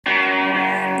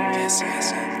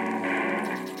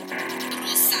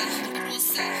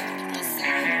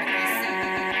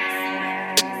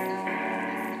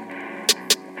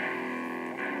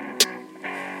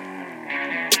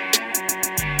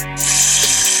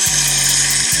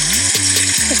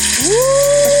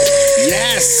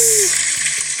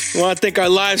Yes. We want to thank our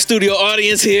live studio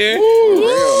audience here.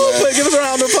 Real, Give us a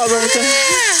round of applause, everyone.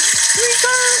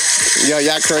 Yo,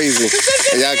 y'all crazy.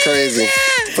 Y'all crazy.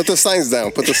 Put the signs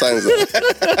down. Put the signs down.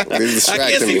 They're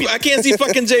distracting me. I can't see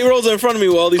fucking Jay Rosa in front of me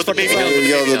with all these fucking signs.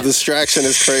 Yo, the distraction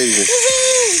is crazy.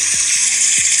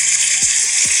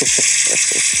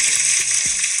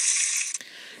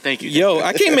 Thank you. Yo,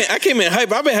 I came in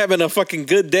hype. I've been having a fucking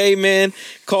good day, man.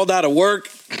 Called out of work.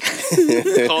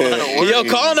 Yo,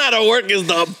 calling out of work is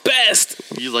the best.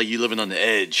 You living on the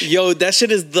edge. Yo, that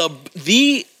shit is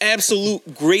the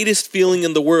absolute greatest feeling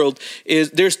in the world.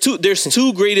 There's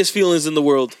two greatest feelings in the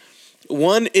world.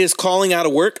 One is calling out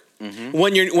of work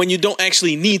when you don't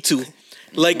actually need to.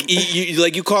 Like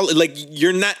you call it like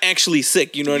you're not actually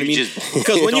sick. You know what I mean?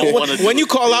 Because when you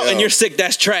call out and you're sick,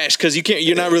 that's trash. Because you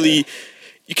can't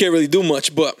really do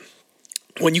much. But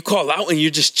when you call out and you're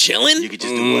just chilling, you can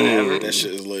just do whatever. That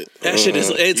shit is lit.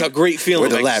 It's a great feeling.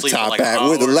 Where the laptop at?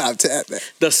 Where the laptop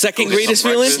at? The second greatest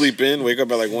feeling. Sleep in, wake up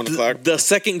at like 1 o'clock. The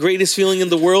second greatest feeling in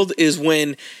the world is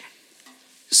when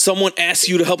someone asks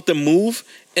you to help them move,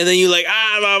 and then you're like,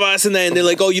 and they're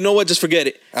like, oh, you know what? Just forget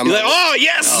it. You're like, oh,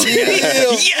 yes.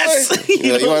 Yes.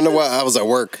 You want to know what? I was at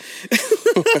work.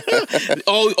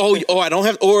 I don't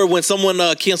have. Or when someone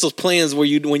cancels plans when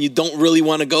you don't really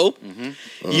want to go,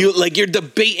 you're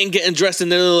debating getting dressed, and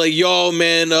they're like, yo,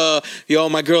 man,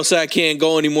 my girl said I can't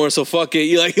go anymore, so fuck it.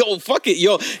 You're like, yo, fuck it,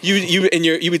 yo.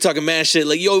 You be talking mad shit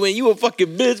like, yo, man, you a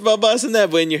fucking bitch, blah blah, and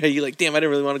that. But in your head, you're like, damn, I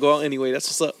didn't really want to go out anyway. That's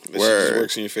what's up. That shit just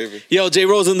works in your favor. Yo, Jay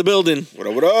Rose in the building.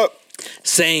 What up?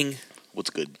 Saying,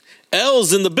 what's good?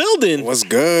 L's in the building. What's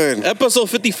good? Episode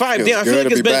 55. Damn, I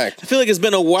feel like it's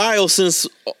been a while since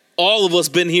all of us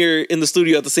been here in the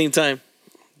studio at the same time.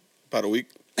 About a week.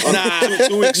 Nah,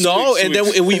 2 weeks. No, and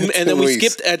then we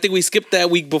skipped. I think we skipped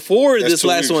that week before this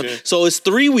last one. Yeah. So it's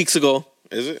 3 weeks ago.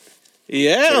 Is it?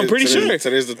 Yeah, I'm pretty sure.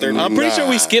 Today's the third. I'm pretty sure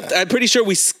we skipped. I'm pretty sure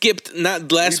we skipped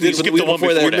not last week, but the week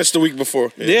before that. We missed the week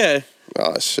before. Yeah.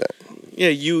 Oh shit. Yeah,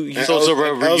 you. So it's a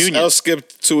reunion. I'll skip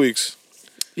 2 weeks.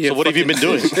 Yeah, so what have you been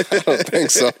doing? I don't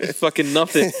think so. Fucking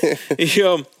nothing.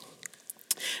 Yo.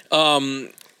 Yo.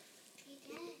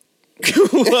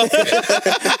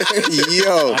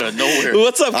 Out of nowhere.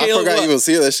 What's up, Caleb? I forgot you was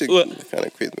here. That shit kind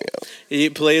of creeped me out.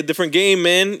 You play a different game,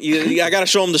 man. I gotta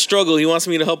show him the struggle. He wants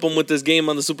me to help him with this game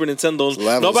on the Super Nintendo.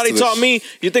 Nobody taught me.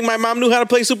 You think my mom knew how to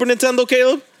play Super Nintendo,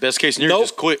 Caleb? Best case scenario,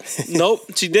 just quit.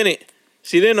 Nope, she didn't.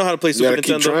 She didn't know how to play Super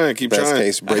Nintendo. Keep trying.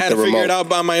 Case, I had to figure it out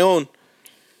by my own.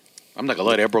 I'm not gonna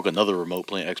lie, I broke another remote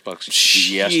playing Xbox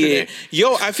yesterday.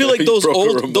 Yo, I feel like those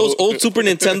old Super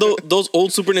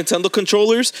Nintendo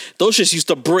controllers, those shits used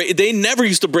to break. They never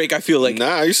used to break. I feel like. Nah,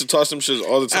 I used to toss them shits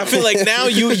all the time. I feel like now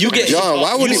you get. John,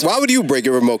 why would you break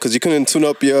your remote? Because you couldn't tune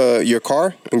up your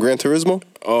car in Gran Turismo?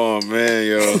 Oh man,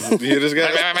 yo, you hear this guy?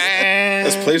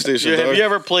 That's PlayStation. Have you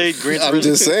ever played Gran Turismo? I'm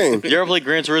just saying. You ever played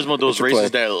Gran Turismo? Those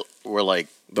races that were like.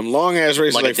 Them long ass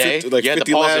races, like 50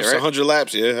 laps, right? 100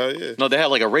 laps. Yeah, hell yeah. No, they had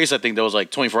like a race. I think that was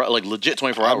like 24, like legit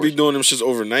 24 hours. I'll be doing them shits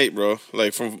overnight, bro.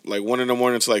 Like from like 1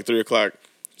 a.m. to like 3 o'clock.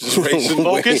 Just racing,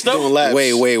 focus though. Doing laps.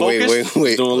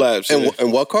 Wait. Doing laps.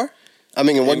 In what car? I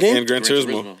mean, in what game? In Gran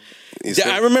Turismo.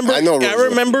 I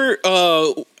remember.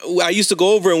 I used to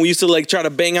go over and we used to like try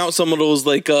to bang out some of those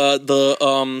like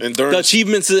the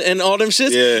achievements and all them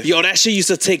shits. Yeah. Yo, that shit used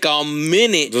to take a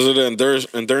minute. Those are the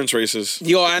endurance races.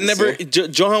 Yo, I never.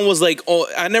 Johan was like,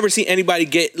 I never seen anybody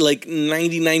get like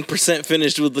 99%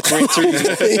 finished with the Gran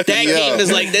Turismo. That game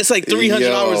is like that's like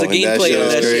 300 hours of gameplay.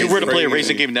 If you were to play a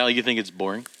racing game now, you think it's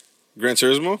boring? Gran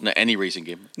Turismo? No, any racing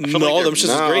game. No, them shits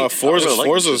is great.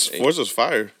 Forza's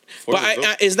fire. But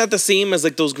it's not the same as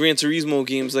like those Gran Turismo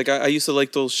games. Like I used to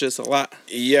like those shits a lot.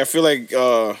 Yeah, I feel like.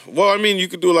 Well, I mean, you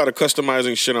could do a lot of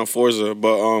customizing shit on Forza,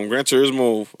 but Gran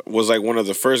Turismo was like one of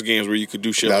the first games where you could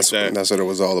do shit like that. That's what it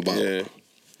was all about. Yeah,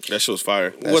 that shit was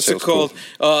fire. What's it called?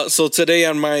 Cool. So today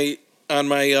on my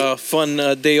fun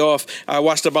day off, I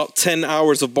watched about 10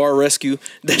 hours of Bar Rescue.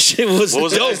 That shit was. What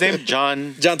was his name?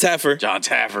 John Taffer. John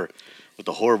Taffer with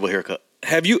the horrible haircut.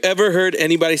 Have you ever heard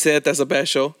anybody say that's a bad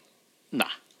show? Nah.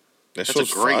 That's a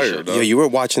great show. Yo, you were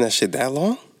watching that shit that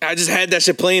long? I just had that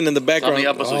shit playing in the background.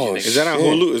 How many episodes? Is that on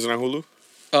Hulu? Is it on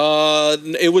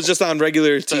Hulu? It was just on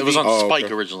regular TV. It was on Spike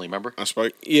originally, remember? On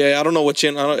Spike? Yeah, I don't know what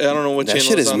channel. I don't know what that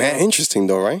channel. That shit is mad interesting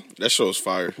though, right? That show is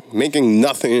fire. Making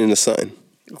nothing in the sun.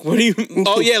 What do you?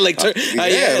 Oh yeah, like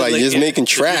just making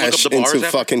trash into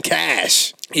fucking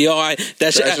cash. Yo, I'm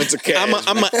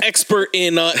an expert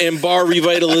in bar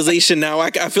revitalization now. I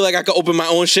feel like I could open my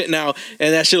own shit now,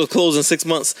 and that shit will close in 6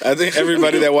 months. I think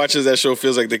everybody that watches that show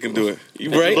feels like they can do it.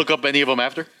 Right? Did you look up any of them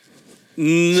after?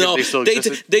 No, They still they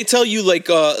existed? they tell you like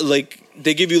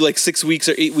they give you like 6 weeks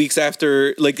or 8 weeks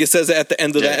after, like it says at the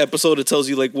end of that Yeah. episode, it tells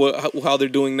you like how they're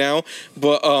doing now.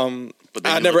 But But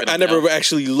then I you never look it up now.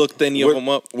 actually looked any of them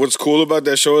up. What's cool about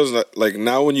that show is that, like,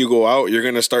 now when you go out, you're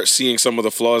gonna start seeing some of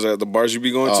the flaws at the bars you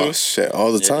be going Oh to. shit,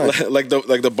 all the time. Like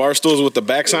the bar stools with the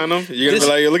backs on them. You're gonna This-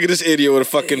 be like, look at this idiot with a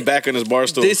fucking back on his bar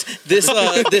stool. This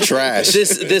Trash.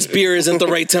 This beer isn't the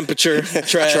right temperature.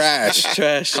 Trash.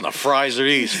 Trash. What kind of fries are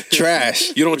these?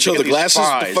 Trash. You don't chill the Look at these glasses?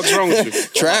 What the fries. fuck's wrong with you?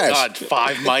 Trash. God,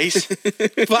 5 mice?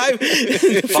 5,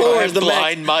 4 is the max.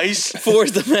 blind mice? 4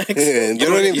 is the max. Yeah,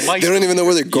 they don't even know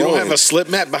where they're You going. don't have a slip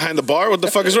mat behind the bar? What the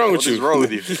fuck is wrong with What is you? wrong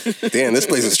with you? Damn, this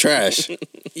place is trash. Oh,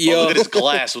 Yo, look at this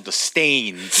glass with the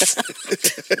stains.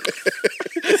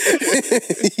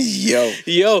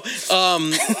 Yo.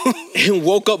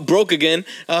 woke up broke again.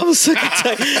 I was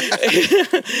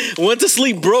like, went to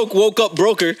sleep broke, woke up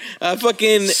broker. I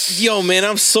fucking, yo, man,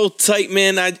 I'm so tight,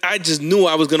 man. I just knew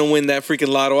I was gonna win that freaking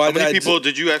lotto. How many people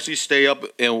did you actually stay up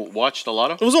and watch the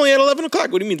lotto? It was only at 11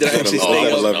 o'clock. What do you mean? Did I actually Oh, stay I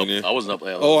up? was 11, 11, yeah. I wasn't up.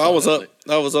 Oh, I was up.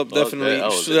 I was up, Fuck definitely. that,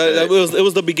 I was It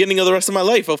was the beginning of the rest of my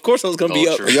life. Of course I was going to be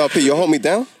Oh, up. true. Yo, P, you'll hold me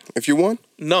down if you won?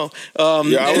 No.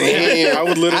 Yeah, I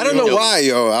would literally. I don't know why,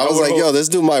 yo. I was like, yo, this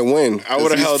dude might win. I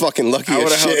would have He's held fucking lucky I would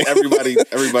as have held shit.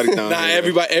 everybody down. Nah, here.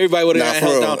 everybody would Nah, have for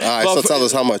held real. down. All right, But so tell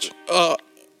us how much.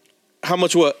 how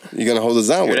much what? You're going to hold us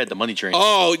down You're with? at the money train.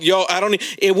 Oh, yo, I don't.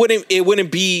 It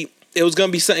wouldn't be. It was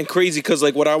gonna be something crazy because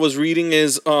like what I was reading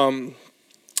is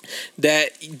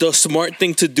that the smart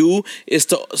thing to do is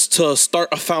to start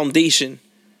a foundation.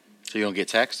 So you don't get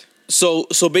taxed? So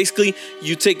basically,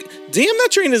 you take. Damn, that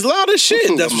train is loud as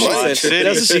shit. That's what Quad she said. City.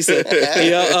 That's what she said.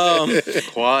 Yeah.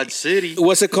 Quad City.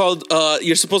 What's it called?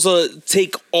 You're supposed to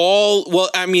take all. Well,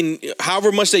 I mean,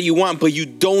 however much that you want, but you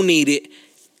donate it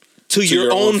to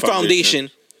your own foundation.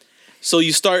 So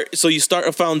you start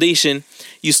a foundation.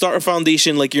 You start a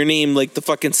foundation like your name, like the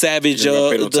fucking Savage, You're not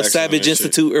gonna pay no the taxes on Savage that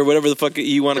Institute or whatever the fuck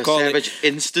you want to The call Savage it.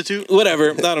 Institute?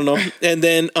 Whatever, I don't know.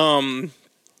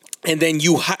 And then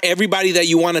you everybody that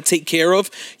you want to take care of,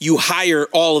 you hire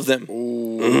all of them.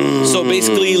 So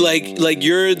basically, like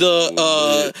you're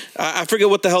the I forget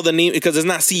what the hell the name, because it's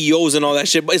not CEOs and all that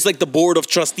shit, but it's like the board of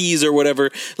trustees or whatever.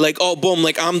 Like, oh boom,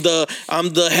 like I'm the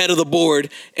head of the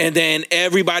board, and then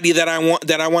everybody that I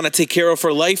want to take care of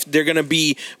for life, they're gonna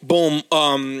be boom.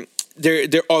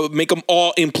 They're all, make them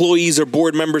all employees or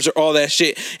board members or all that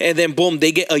shit, and then boom,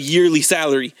 they get a yearly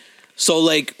salary. So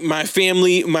like my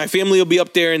family will be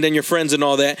up there, and then your friends and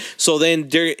all that. So then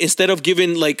they're, instead of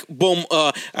giving like boom,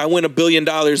 I win $1 billion,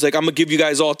 like I'm gonna give you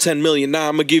guys all 10 million. Now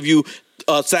I'm gonna give you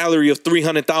a salary of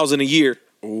 300,000 a year.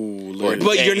 Ooh, Lord.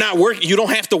 But you're not working. You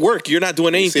don't have to work. You're not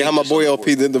doing anything. See how my boy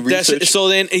LP did the That's research? so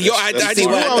then yo, I that's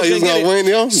didn't know smart. I was He was gonna get gonna it. win,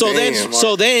 yo? So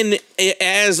Damn. then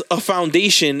as a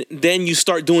foundation, then you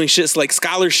start doing shits like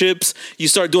scholarships. You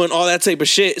start doing all that type of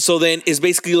shit. So then it's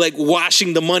basically like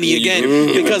washing the money again,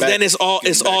 because then it's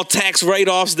all tax write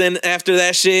offs. Then after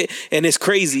that shit, and it's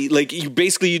crazy. Like you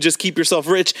just keep yourself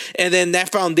rich, and then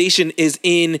that foundation is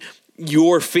in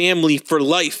your family for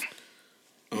life.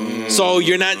 So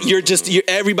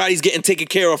everybody's getting taken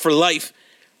care of for life.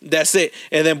 That's it.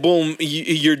 And then boom,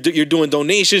 you're doing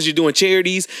donations, you're doing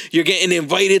charities, you're getting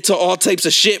invited to all types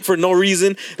of shit for no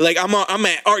reason. Like I'm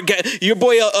at art. Your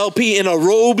boy LP in a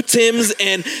robe, Tim's,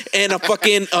 and a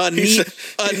fucking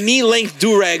knee length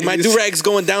durag. My durag's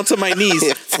going down to my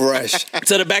knees, Fresh.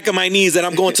 to the back of my knees, and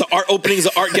I'm going to art openings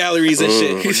of art galleries and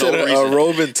shit. He said a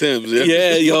robe and Tim's. Yeah.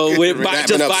 Yeah, yo, with Wrapping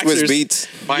just up Swiss boxers. beats.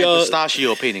 Buying Yo.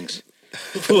 pistachio paintings.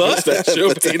 What?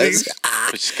 Pistachio paintings.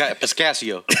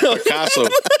 Pistachio. Picasso.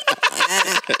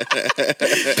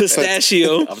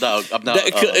 Pistachio. I'm not.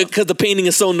 Because the painting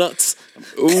is so nuts.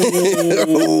 Ooh.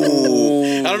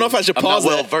 I don't know if I should I'm not pause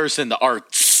well that. versed in the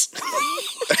arts.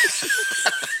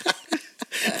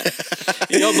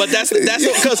 Yo, but that's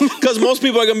because most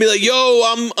people are gonna be like, yo,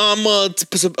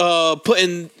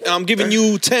 I'm giving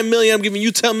you 10 million, I'm giving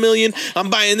you 10 million, I'm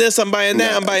buying this, I'm buying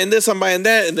that, I'm buying this, I'm buying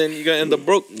that, and then you're gonna end up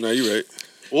broke. No, you're right.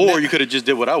 Or you could have just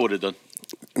did what I would have done.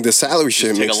 The salary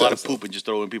shit Take makes a lot of sense. poop and just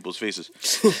throw it in people's faces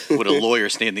with a lawyer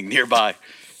standing nearby.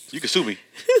 You can sue me.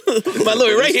 My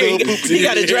lawyer right here, you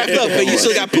got to draft up, but you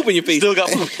still got poop in your face. Still got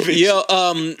poop in your face.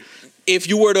 Yo, if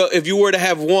you were to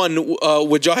have won,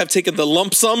 would y'all have taken the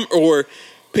lump sum or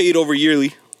paid over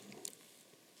yearly?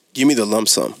 Give me the lump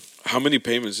sum. How many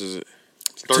payments is it?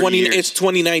 30 years. It's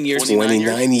 29 years. 29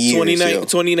 29 years. 29, yo.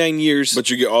 29 years. But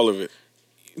you get all of it.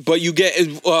 But you get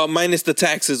minus the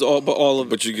taxes, all of it.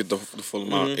 But you get the full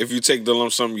amount. If you take the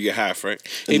lump sum, you get half, right?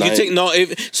 If you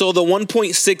take so the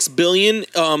 1.6 billion,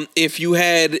 if you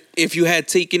had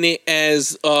taken it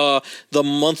as the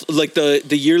month, like the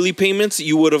yearly payments,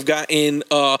 you would have gotten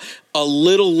a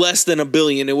little less than $1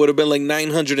 billion. It would have been like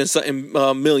 900 and something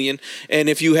million. And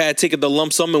if you had taken the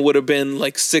lump sum, it would have been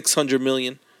like 600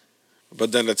 million.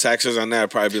 But then the taxes on that would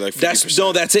probably be like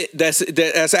 50%. That's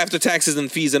it. That's after taxes and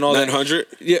fees and all 900?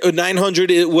 that. 900. Yeah, 900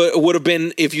 it would have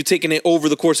been if you taken it over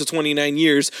the course of 29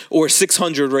 years, or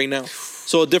 600 right now.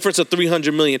 So a difference of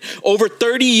 300 million over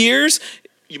 30 years.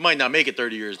 You might not make it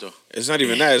 30 years though. It's not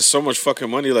even that. It's so much fucking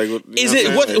money. Like, Is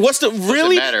it what's the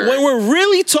really matter, when we're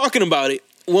really talking about it?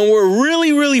 When we're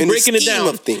really In the breaking it scheme down,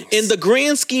 of things. in the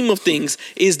grand scheme of things,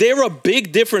 is there a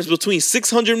big difference between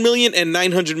 600 million and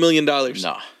 900 million dollars?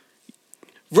 Nah.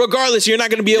 Regardless, you're not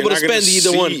going to be able to spend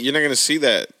either one. You're not going to see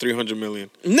that 300 million.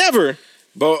 Never.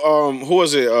 But who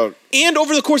was it? And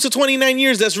over the course of 29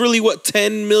 years, that's really what,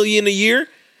 10 million a year?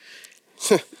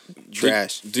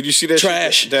 Trash. Did you see that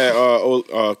Trash. shit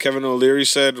that Kevin O'Leary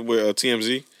said with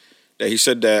TMZ? That he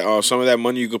said that some of that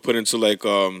money you could put into like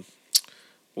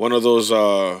one of those.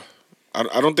 I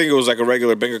don't think it was like a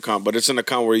regular bank account, but it's an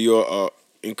account where you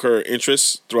incur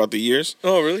interest throughout the years.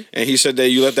 Oh, really? And he said that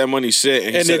you let that money sit,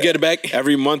 and And they'll get it back?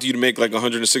 every month. You'd make like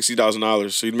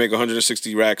 $160,000, so you'd make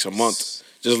 160 racks a month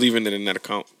just leaving it in that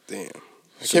account. Damn.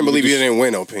 I can't believe you didn't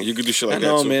win, Opin. You could do shit like I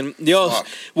know, that too. man. Yo, Fuck.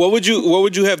 what would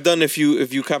you have done if you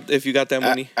got that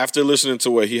money? After listening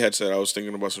to what he had said, I was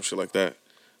thinking about some shit like that.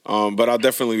 But I'll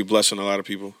definitely be blessing a lot of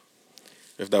people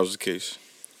if that was the case.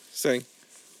 Saying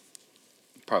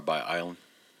Probably buy an island.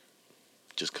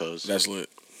 Just cause. That's lit.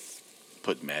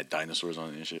 Put mad dinosaurs on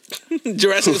it and shit.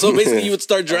 Jurassic. So basically, you would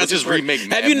start Jurassic. just Park. remake Have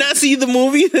Mad you not Max. seen the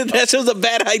movie? That was a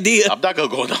bad idea. I'm not gonna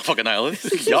go on that fucking island.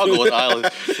 Y'all go on the island.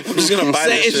 I'm just gonna buy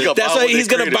Say- this shit. that's why he's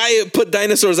gonna buy it, put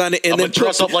dinosaurs on it, and I'm then gonna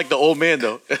dress up like the old man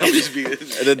though. I'm just be, And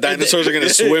the dinosaurs are gonna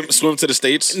swim to the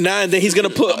states. Nah, and then he's gonna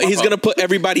put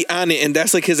everybody on it, and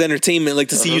that's like his entertainment, like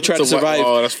to see you try to survive.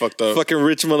 Oh, that's fucked up. Fucking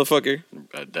rich motherfucker.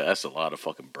 that's a lot of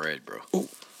fucking bread, bro.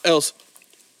 Else,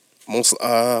 Most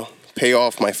pay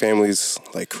off my family's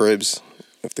like cribs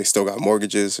if they still got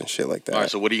mortgages and shit like that. All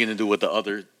right, so what are you gonna do with the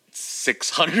other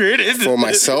 600? For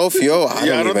myself, yo, I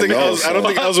don't even know. I don't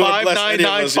think I was gonna bless any of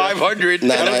 599 us, yeah. 500.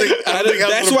 Nah, I don't think I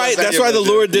that's would've why blessed any of the us,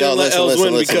 Lord dude. didn't Yo, let listen, Els listen,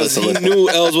 win listen, because listen. he knew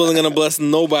Els wasn't gonna bless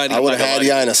nobody. I would have had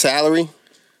y'all in a salary.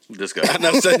 This guy. And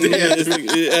I said, yeah.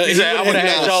 He said, I would have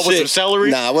had y'all with some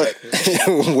celery. Nah, I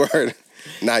would. Word.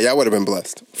 Nah, y'all would have been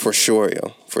blessed for sure,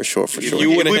 yo. For sure. If You we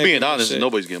would've had being that honest, shit.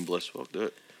 nobody's getting blessed. Fuck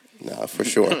that. Nah, for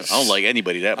sure. I don't like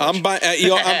anybody that much. I'm buying.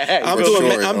 I'm For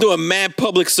doing. sure, I'm yo. doing mad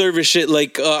public service shit.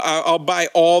 Like I'll buy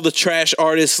all the trash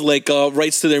artists like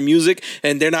rights to their music,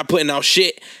 and they're not putting out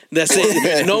shit. That's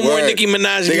it. No more Word. Nicki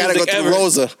Minaj They gotta music go through ever.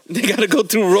 Rosa. They gotta go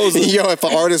through Rosa. Yo, if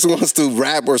an artist wants to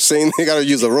rap or sing, they gotta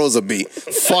use a Rosa beat.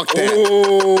 Fuck that.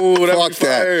 Ooh, that'd Fuck be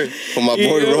fire. that. For my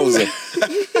boy Yeah. Rosa.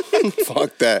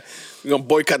 Fuck that. We're gonna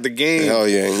boycott the game. Hell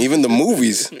yeah. And even the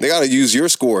movies, they gotta use your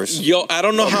scores. Yo, I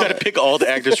don't know You how gotta pick all the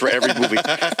actors for every movie.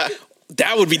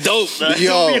 that would be dope. That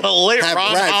Yo, would be hilarious. have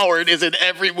Ron Brad- Howard is in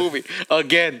every movie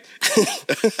again. Ron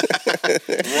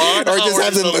Or just Howard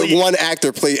have is the lead. one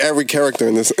actor play every character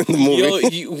in the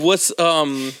movie. Yo,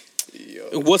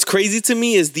 what's crazy to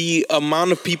me is the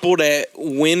amount of people that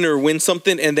win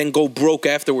something and then go broke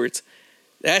afterwards.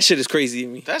 That shit is crazy to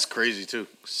me. That's crazy too.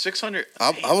 600.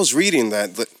 I was reading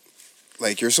that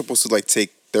like you're supposed to like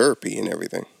take therapy and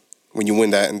everything when you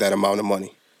win that amount of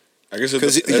money. I guess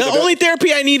 'Cause it's it- The only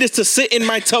therapy I need is to sit in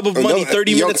my tub of money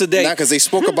 30 minutes a day. Nah, because they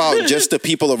spoke about just the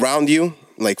people around you,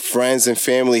 like friends and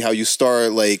family, how you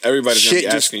start like everybody's gonna shit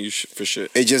be just asking you for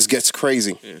shit. it just gets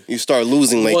crazy. You start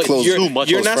losing like Well, close. you're, too much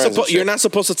you're close not friends and supposed. You're shit. not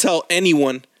supposed to tell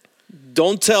anyone.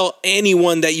 Don't tell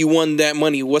anyone that you won that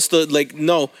money. What's the like?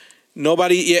 No,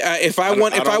 nobody. Yeah, if I don't-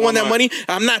 won, I if don't I won want that my- money,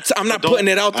 I'm not don't- putting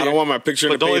it out I there. don't want my picture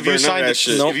in But the don't paper. if you None of sign that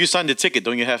shit. the if you sign the ticket,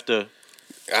 don't you have to?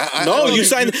 No, you- you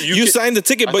signed. you You can- signed the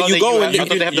ticket, I but thought you that go you and had- I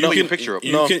thought they have to know your picture up.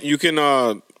 You No. can you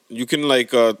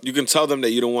can tell them that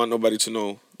you don't want nobody to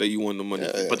know that you won the money.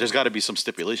 But there's got to be some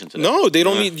stipulation to that. no, they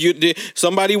don't need you.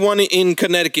 Somebody won it in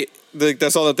Connecticut. Like,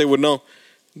 that's all that they would know.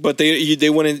 But they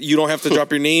wouldn't. You don't have to drop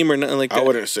your name or nothing like that. I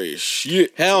wouldn't say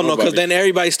shit. Hell no, because Nobody. then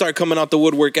everybody start coming out the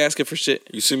woodwork asking for shit.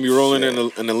 You see me rolling in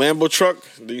the Lambo truck,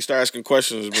 then you start asking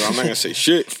questions, bro. I'm not gonna say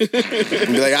shit. Be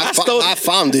like, I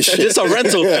found this shit. It's a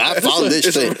rental. I found this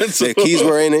It's a shit. rental. The keys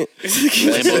were in it.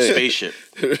 Lambo That's it. spaceship.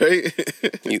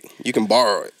 Right? You can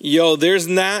borrow it. Yo,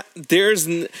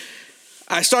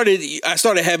 I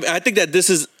started having. I think that this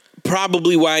is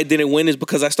probably why I didn't win is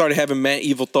because I started having mad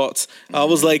evil thoughts. I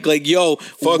was like, yo,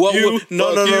 Fuck what you, would, no,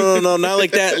 fuck no, you. no, no, no, not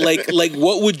like that. Like,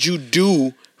 what would you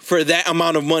do for that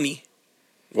amount of money?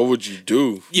 What would you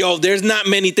do? Yo, there's not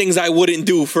many things I wouldn't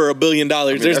do for $1 billion.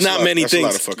 There's that's not a lot- many that's a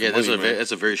lot things. of fucking Yeah, money, man.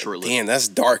 that's a very short list. Damn, that's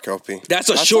dark, LP. That's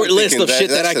a I short started list of thinking shit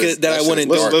that I that's could that I just wouldn't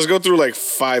do. Let's go through like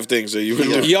 5 things that you would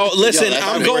do. Yo, listen, that's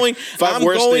I'm five going. five I'm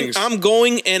worst going. things. I'm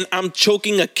going, and I'm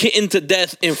choking a kitten to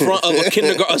death in front of a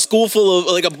kindergarten, a school full of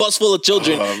like a bus full of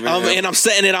children, Oh, man. and I'm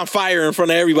setting it on fire in front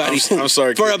of everybody. I'm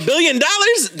sorry, For kid. $1 billion,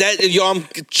 that yo, I'm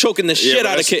choking the shit but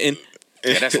out of that's- kitten.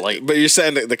 Yeah, that's light. But you're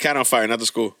setting the cat on fire, not the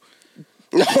school.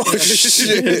 Oh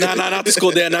shit! Nah, not the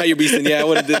school. There, now you're beasting. Yeah, I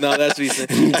would have did. No, that's beasting.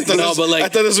 No, but I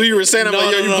like, thought that's what you were saying. I'm No,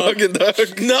 like, yo, no, you no.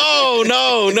 fucking dog.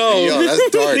 no. Yo, that's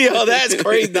dark. Yo, that's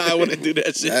crazy. Nah, I wouldn't do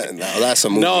that shit. No, that's a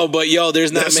movie. No, but yo,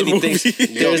 there's not That's a many movie. things.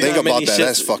 Yo, There's think not about many that. shits-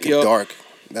 That's fucking yo, dark.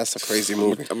 That's a crazy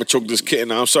movie. I'm gonna choke this kitten.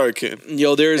 I'm sorry, kitten.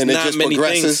 Yo, there's And it not just many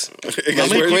progresses. things. It How gets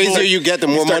many worse. crazier you get, the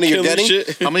more Start money you're killing getting.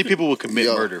 shit. How many people would commit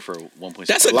Yo. murder for 1.6?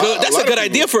 That's a lot- good. a That's lot a of good people.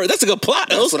 idea for. That's a good plot.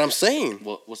 That's what I'm saying.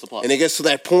 What's the plot? And it gets to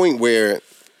that point where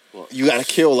you gotta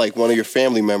kill like one of your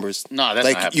family members. Nah, that's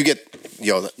like not happening. you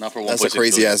get Not for 1.6 That's a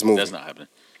crazy billion. ass movie. That's not happening.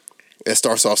 It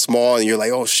starts off small and you're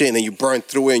like, oh shit, and then you burn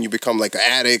through it and you become like an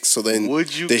addict. So then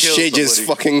Would you the kill shit just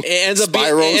somebody? fucking It ends up being.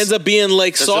 spirals. It ends up being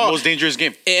like That's Saw. the most dangerous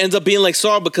game. It ends up being like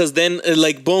Saw because then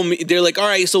like boom, they're like, all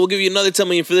right, so we'll give you another 10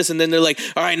 million for this, and then they're like,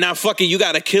 all right, now fuck it, you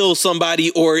gotta kill somebody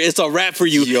or it's a wrap for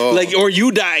you, Yo. like or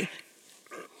you die.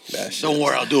 That shit, Don't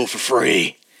worry, I'll do it for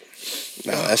free.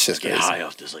 nah, that's just Get crazy. high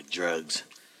off this like drugs.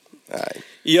 All right.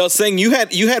 Yo, saying you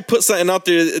had put something out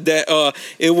there that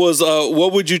it was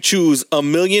what would you choose? $1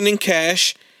 million in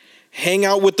cash, hang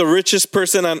out with the richest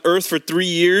person on earth for 3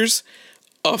 years,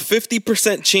 a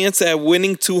 50% chance at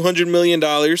winning $200 million,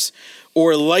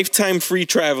 or lifetime free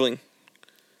traveling.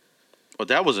 Oh,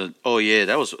 that wasn't. Oh yeah,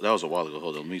 that was a while ago.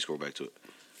 Hold on, let me scroll back to it.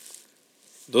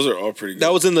 Those are all pretty good.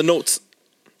 That was in the notes.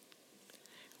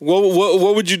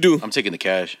 What would you do? I'm taking the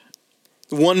cash.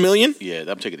 1 million? Yeah,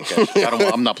 I'm taking the cash.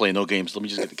 I'm not playing no games. Let me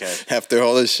just get the cash. After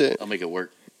all this shit, I'll make it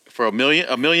work. For $1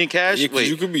 million cash. Yeah, 'cause Wait,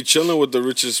 you could be chilling with the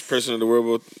richest person in the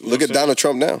world. But look at Donald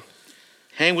Trump now.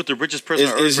 hang with the richest person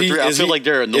on earth for 3. I feel like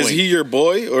they're annoying. Is he your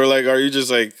boy, or like are you just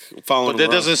like following? But that him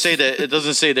around? doesn't say that. It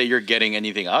doesn't say that you're getting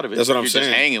anything out of it. That's what I'm You're saying.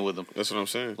 Just hanging with them. That's what I'm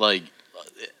saying. Like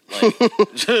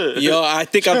Yo, I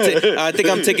think I'm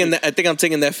taking that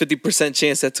 50%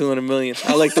 chance at 200 million.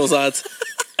 I like those odds.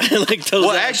 I like those well,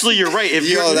 odds. actually, you're right. If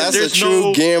you're, Yo, that's a there's true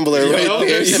no, gambler right no-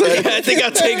 there. son. I think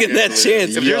I'm taking that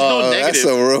chance. If there's no That's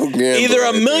negative. a real gambler. Either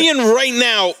right $1 million right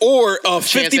now or a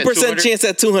 50% 200? chance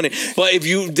at 200. But if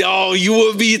you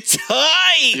would be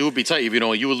tight. You would be tight if you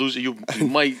know you would lose. You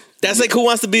might. That's like Who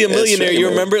Wants to Be a there. Millionaire. That's You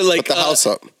right, man. remember like put the house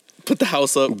up, Put the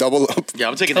house up. double up. Yeah,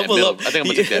 I'm taking that Double mill. up. I think I'm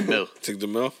gonna take that mill. Take the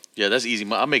mill. Yeah, that's easy.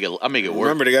 I'll make it work.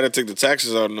 Remember, they got to take the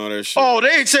taxes out and all that shit. Oh, they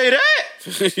ain't say that.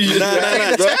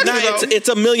 Nah, it's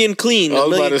 $1 million clean. I $1 was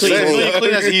million about to clean. say. Million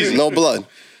clean, that's easy. No blood.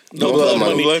 No blood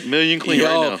money. Million clean Yo,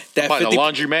 right now. that I'm buying 50 a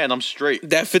laundromat and I'm straight.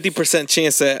 That 50%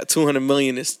 chance at 200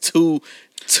 million is too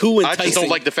enticing. I just don't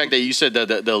like the fact that you said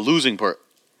that the losing part.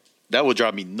 That would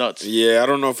drive me nuts. Yeah, I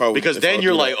don't know if I would. Because if I then would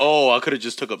you're do like, that. oh, I could have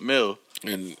just took a mill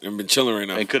and been chilling right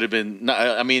now. and could have been.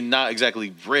 Not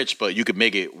exactly rich, but you could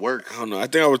make it work. I don't know. I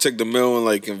think I would take the mill and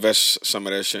like invest some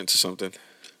of that shit into something.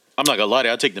 I'm not gonna lie to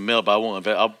you. I'll take the mill, but I won't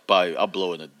invest. I'll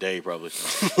blow in a day probably.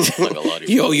 I'm not gonna lie to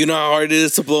you. Yo, you know how hard it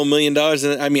is to blow $1 million?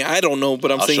 And I mean, I don't know,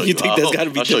 but I'm I'll saying show you think how. that's got to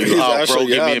be I'll show you different. how, I'll show bro. you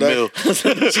Give me a how, mill.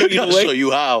 Show you the I'll way. show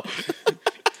you how.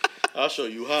 I'll show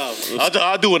you how.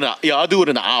 I'll do it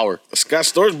in an hour. Scott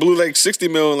Storch blew like 60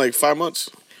 mil in like 5 months.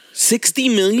 60 It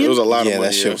million? was a lot Yeah, of money.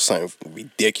 that shit was something It was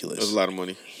ridiculous. a lot of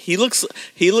money. He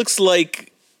looks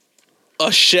like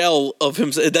a shell of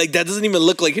himself. Like that doesn't even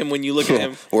look like him when you look at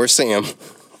him. Where's Sam?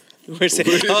 He's a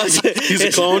clone?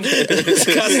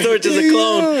 Scott Storch is a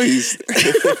clone. Yeah, he's-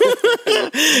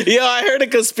 Yo, I heard a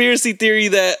conspiracy theory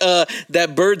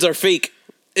that birds are fake.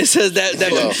 It says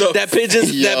that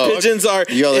pigeons are.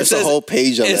 Yo, it there's a says- whole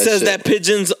page on It that says shit. that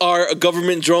pigeons are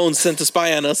government drones sent to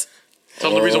spy on us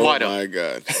Tell them the reason why Oh though. my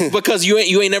god. because you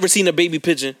ain't never seen a baby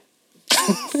pigeon.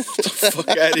 Fuck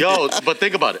outta here. Yo, but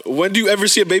think about it. When do you ever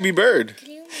see a baby bird?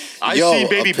 I Yo, see a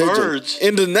baby pigeon. birds.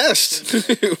 In the nest.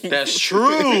 That's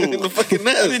true. In the fucking I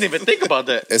nest. didn't even think about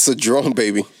that. It's a drone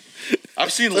baby.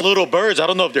 I've seen little birds. I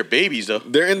don't know if they're babies though.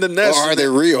 They're in the Or nest. are they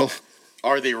real?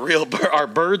 Are they real? Are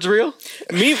birds real?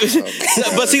 Me,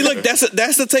 but see, look, that's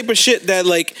the type of shit that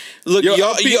like, look, Yo,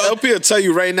 y'all, LP will tell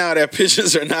you right now that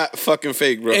pigeons are not fucking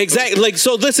fake, bro. exactly. Like,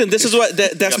 so listen, this is what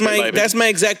that's Got my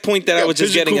exact point that I was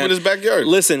just getting in at. his backyard.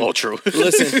 Listen, Oh, true.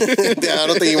 listen. Yeah, I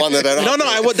don't think he wanted that.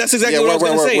 No, that's exactly what I was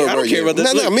gonna say. I don't care about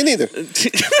this. No, Look, me neither.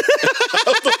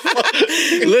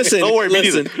 listen, Don't worry, me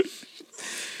neither.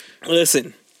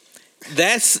 listen.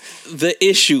 That's the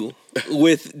issue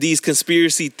with these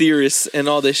conspiracy theorists and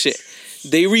all this shit.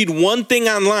 They read one thing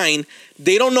online.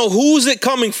 They don't know who's it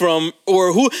coming from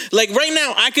or who. Like right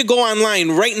now, I could go online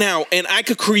right now and I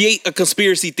could create a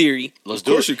conspiracy theory. Let's Of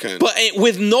do course it. you can. But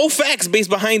with no facts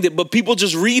based behind it, but people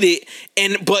just read it,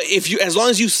 but if you, as long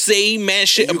as you say mad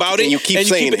shit And you- about and it, you keep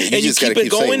saying it, you and you just keep gotta it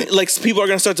keep saying going, it. like people are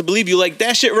gonna start to believe you. Like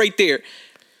that shit right there.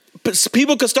 But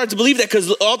people could start to believe that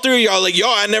because all three of y'all like, yo,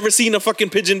 I never seen a fucking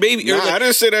pigeon baby. Or Nah, like, I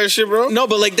didn't say that shit, bro. no,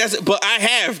 but like but I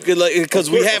have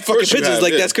because we have Of fucking course you pigeons. have,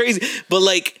 Like yeah. that's crazy. But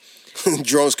like.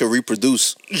 Drones can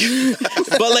reproduce.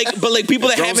 But like people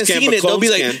that Drones haven't can't, seen but it, they'll be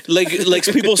clones like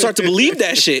people start to believe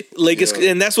that shit. Like it's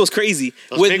and that's what's crazy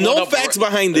Let's with make one no up facts right-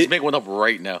 behind Let's it. make one up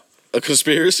right now. A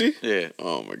conspiracy? Yeah.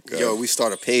 Oh my god. Yo, we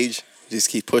start a page. Just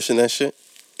keep pushing that shit.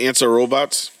 Answer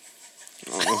robots.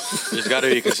 There's got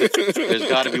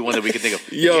to be one that we can think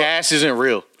of. Yo. Gas isn't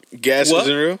real. Gas What?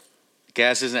 isn't real.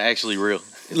 Gas isn't actually real.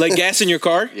 Like gas in your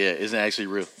car, Yeah, isn't actually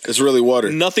real. It's really water.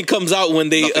 nothing comes out when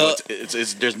they. Nothing.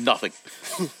 It's there's nothing.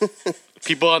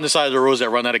 People on the side of the roads that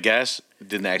run out of gas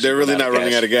didn't actually. They're really run not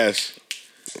running out of gas.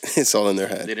 It's all in their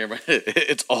They head. didn't run.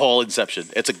 It's all Inception.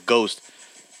 It's a ghost.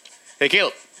 Hey,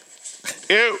 Caleb.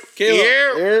 Ew.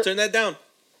 Caleb, Ew. turn that down.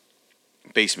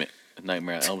 Basement.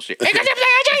 Nightmare on Elm Street. Hey, got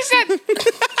Jason.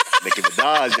 Nicki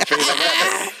Minaj. Your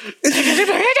favorite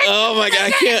rapper. Oh my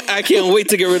god, I can't wait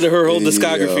to get rid of her whole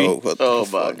discography. Yo, what the Oh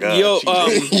fuck? my god. Yo,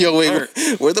 Yo,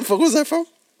 wait, where the fuck was that from?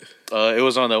 It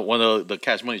was on one of the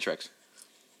Cash Money tracks.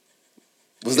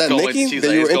 Was that Going, Nicki she's that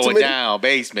like, you were it's going intimating? down.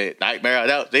 Basement. Nightmare on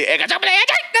Elm Street. Hey, got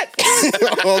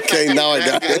Okay, now I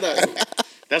got it.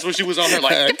 That's what she was on there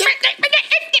like.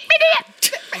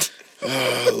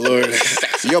 Oh, Lord.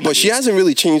 Yo, but she hasn't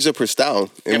really changed up her style.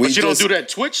 And Yeah, we but she don't just, do that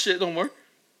Twitch shit no more.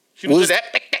 She don't Was- do that.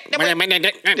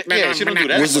 Yeah, she don't do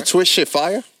that. Was the anymore. Twitch shit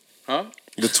fire? Huh?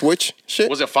 The Twitch shit?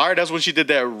 Was it fire? That's when she did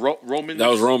that Roman. That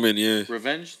was Roman, yeah.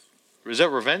 Revenge. Was that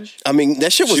Revenge? I mean,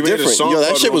 that shit was She made a different. song Yo, that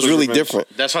called shit was Roman's really Revenge.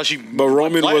 different. That's how she. But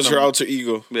Roman was her platinum. alter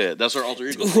ego. Yeah, that's her alter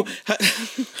ego.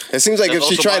 It seems like That's if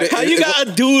she also tried why- it, How you got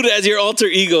a dude as your alter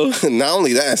ego? not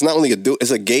only that, it's not only a dude,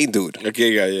 it's a gay dude. A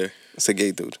gay guy, yeah. It's a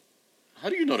gay dude. How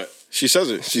do you know that? She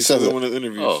says it. She says in it. one of the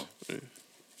interviews. Oh.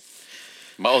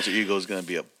 My alter ego is gonna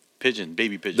be a pigeon,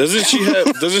 baby pigeon. Doesn't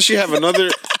she have another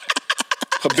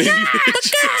a baby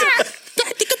bitch?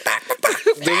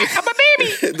 I'm a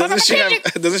baby.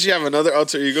 Doesn't she have another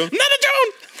alter ego? Not a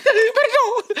drone.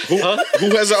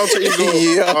 Who has an alter ego?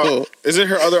 Yo. Isn't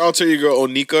her other alter ego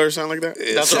Onika or something like that?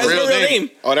 That's That's her real name.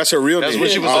 Oh, that's her real That's name.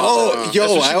 what she was. Oh, That's yo,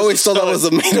 what she I was always thought that was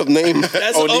a made up name.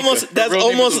 That's Onika. almost Her real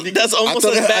name is Onika. that's almost I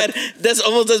as thought bad. That's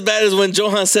almost as bad as when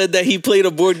Johan said that he played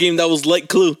a board game that was like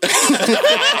Clue.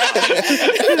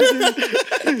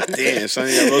 Damn, son,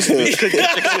 y'all roasting me.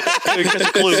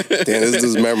 Damn, this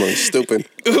dude's memory. Stupid.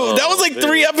 That was like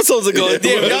 3 episodes ago.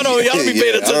 Damn, y'all don't be paying Yeah,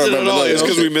 I don't attention at remember all. that. It's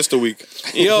because we missed a week.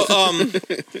 Yo,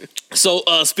 so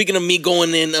speaking of me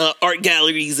going in art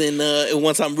galleries and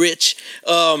once I'm rich,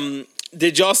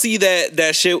 did y'all see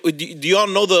that shit? Do y'all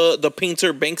know the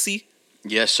painter Banksy?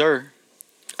 Yes, sir.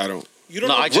 I don't. You don't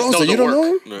No, know? I just Rosa, know the you don't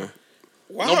work. know him? No.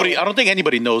 Wow. Nobody. I don't think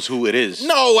anybody knows who it is.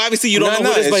 No, obviously you don't Nah,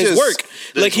 know who it is it's by his just- work.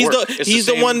 Like His work. It's he's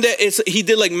the the same- one that he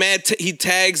did like he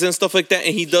tags and stuff like that,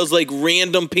 and he does like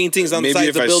random paintings on the Maybe sides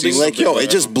if of I see buildings. some- Like, yo, it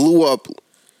just blew up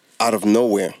out of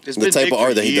nowhere. It's The been type big of for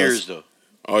art that he years, does. though.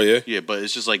 Oh yeah. Yeah, but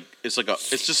it's just like it's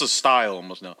just a style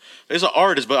almost now. There's an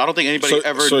artist, but I don't think anybody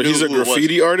ever So knew he's a who it was.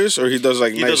 graffiti artist, or he does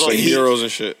like He nice does all- like he- heroes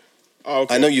and shit. Oh,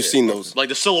 okay. I know you've seen those. Like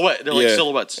the silhouette, they're like Yeah.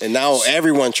 silhouettes. And now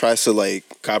everyone tries to, like,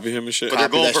 Copy him and shit. But they're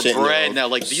copy going that for shit in bread their- now.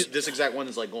 Like this exact one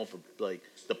is like going for like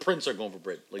the prints are going for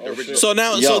bread. Like the original. So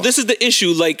now, Yo. so this is the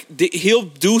issue. Like he'll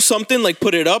do something, like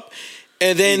put it up,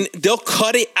 and then they'll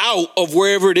cut it out of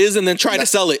wherever it is, and then try to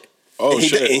sell it. Oh and,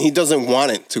 shit. and he doesn't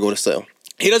want it to go to sale.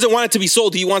 He doesn't want it to be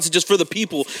sold. He wants it just for the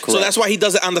people. So Correct. that's why he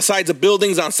does it on the sides of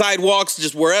buildings, on sidewalks,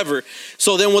 just wherever.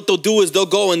 So then what they'll do is they'll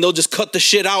go and they'll just cut the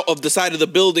shit out of the side of the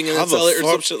building and How then the sell it or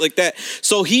some fuck? shit like that.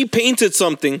 So he painted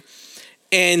something,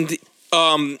 and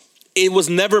it was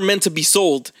never meant to be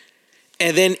sold.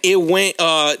 And then it went.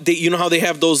 You know how they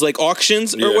have those like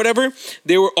auctions or Yeah. whatever.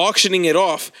 They were auctioning it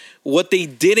off. What they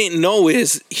didn't know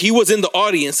is he was in the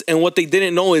audience, and what they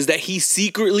didn't know is that he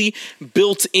secretly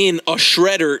built in a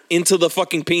shredder into the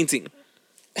fucking painting.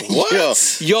 What?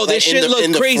 Yo, this Like, shit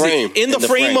looked crazy. In the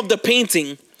frame frame. of the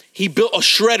painting, he built a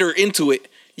shredder into it.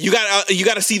 You got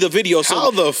to see the video. So,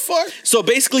 How the fuck? so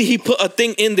basically, he put a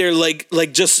thing in there like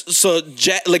just so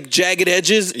like jagged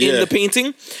edges in Yeah. the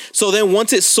painting. So then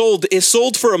once it sold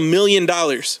for $1 million.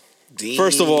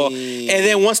 First of all, and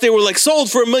then once they were like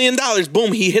sold for $1 million,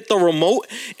 boom, he hit the remote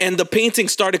and the painting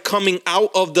started coming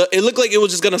out of the. It looked like it was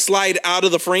just gonna slide out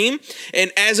of the frame,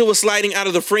 and as it was sliding out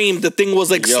of the frame, the thing was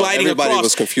like sliding everybody across,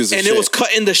 was confused as and it shit. was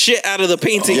cutting the shit out of the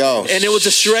painting, Yo, and it was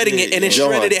just shredding it, and it yo.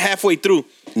 shredded it halfway through.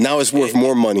 Now it's worth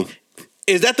more money.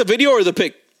 Is that the video or the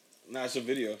pic? Nah, it's a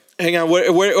video. Hang on,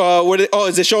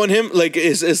 is it showing him like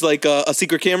is like a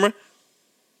secret camera?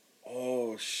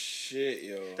 Oh shit,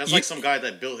 yo. That's like some guy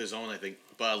that built his own, I think.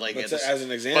 But like, But at this- as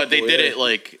an example, but they did yeah. it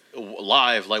like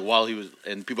live, like while he was,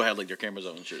 and people had like their cameras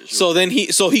on and shit. So then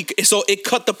so it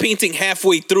cut the painting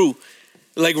halfway through,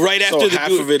 like right So after the half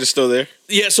dude. of it is still there.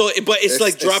 Yeah, but it's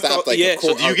like it dropped stopped out. like Yeah, a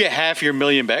quarter. do you get half your $1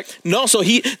 million back? no. So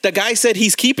the guy said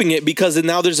he's keeping it because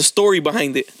now there's a story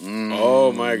behind it.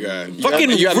 Oh my god.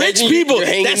 Fucking you rich imagine people. you're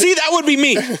hanging- That would be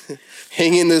me.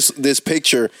 Hanging this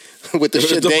picture with the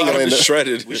shit The bottom dangling. is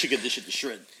shredded. We should get this shit to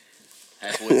shred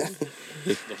halfway.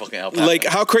 The fucking alpaca. Like,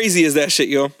 how crazy is that shit,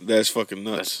 yo? That's fucking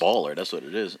that's nuts. baller. That's what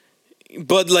it is.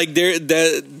 But like, there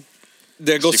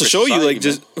goes to Secret show you, society, like,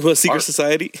 just what secret Art.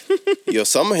 society. Yo,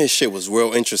 some of his shit was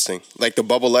real interesting. Like the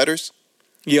bubble letters.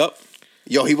 Yup.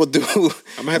 Yo, he would do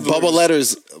I'ma have to bubble look-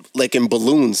 letters like in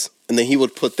balloons, and then he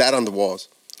would put that on the walls.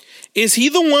 Is he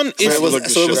the one? So Is, it look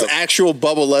this was, shit up. actual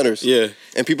bubble letters. Yeah.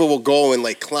 And people will go and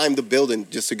like climb the building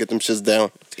just to get them shits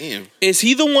down. Damn. is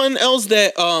he the one else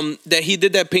that he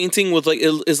did that painting with like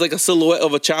is like a silhouette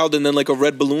of a child and then like a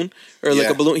red balloon or like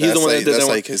Yeah, a balloon? He's the that's one like, that did that's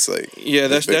that like one. his like. Yeah,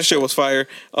 his big that shit was fire.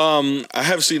 I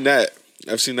have seen that.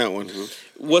 I've seen that one.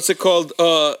 What's it called?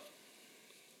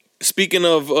 Speaking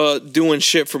of doing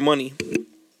shit for money,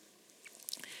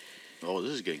 Oh,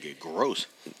 this is gonna get gross.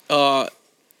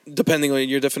 depending on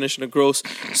your definition of gross.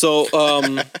 So,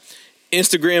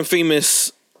 Instagram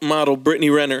famous model Brittany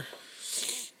Renner.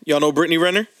 Y'all know Brittany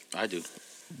Renner? I do.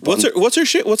 What's her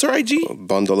shit? What's her IG?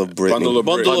 Bundle of Britney. Bundle of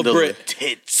Bundle of Brit.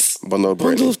 tits. Bundle of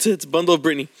Bundle Britney. of tits. Bundle of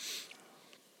Brittany.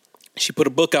 She put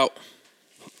a book out.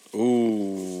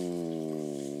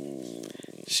 Ooh.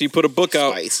 She put a book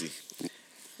out. Spicy.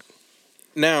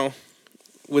 Now,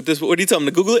 with this, what do you tell them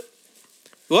to Google it?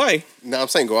 Why? No, I'm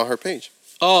saying go on her page.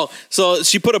 Oh, so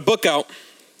she put a book out.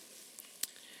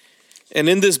 And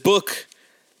in this book,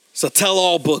 it's a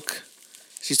tell-all book.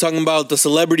 She's talking about the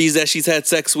celebrities that she's had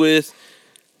sex with,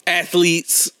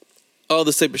 athletes, all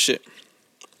this type of shit.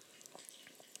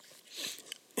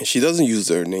 And she doesn't use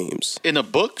their names In a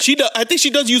book? She does. I think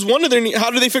she does use one of their. How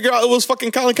did they figure out it was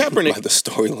fucking Colin by Kaepernick? the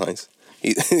storylines.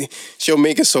 She'll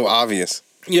make it so obvious.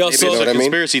 Yo, Maybe so it's You know a what I mean?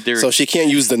 conspiracy theory. So she can't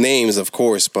use the names, of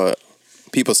course, but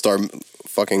people start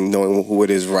fucking knowing who it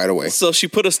is right away. so she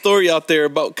put a story out there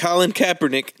about Colin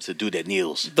Kaepernick, It's a dude that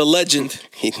kneels. the legend,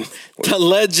 He- the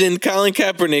legend Colin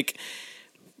Kaepernick.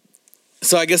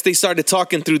 So I guess they started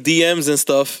talking through DMs and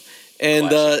stuff, and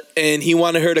Classic. and he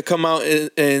wanted her to come out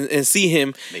and see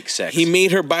him. Make sex. He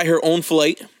made her buy her own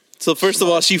flight. So first of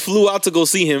all, she flew out to go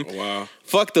see him. Wow.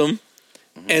 Fucked him,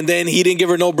 and then he didn't give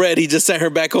her no bread. He just sent her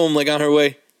back home like on her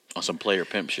way. on some player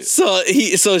pimp shit. So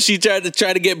she tried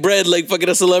to get bread like fucking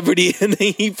a celebrity, and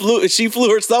then she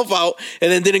flew herself out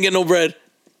and then didn't get no bread.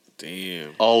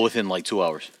 Damn. All within like 2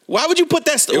 hours. Why would you put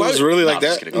that? It was really Nah, like I'm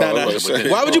just that? kidding. Nah, nah. It was within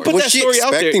Why would you 2 put hours. that Was she story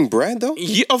out there? expecting bread though?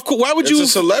 Yeah, of course. Why would It's you? a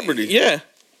celebrity. Yeah.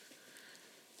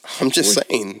 I'm just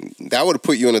saying that would have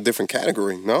put you in a different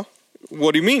category. No,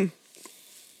 What do you mean?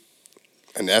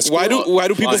 an escort. Why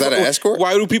do people? Is that an escort?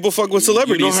 Why do people fuck with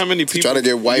celebrities? You know how many To people try to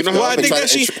get wife? You know how Well, I think try, that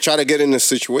to, she- try to get in a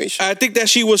situation. I think that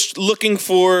she was looking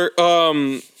for,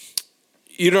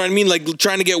 you know what I mean, like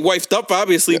trying to get wifed up,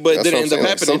 obviously, but it That's didn't what I'm end up saying, like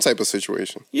happening. some type of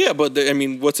situation. Yeah, but I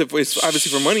mean, what's if it's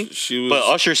obviously for money? she was But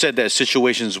Usher said that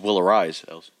situations will arise.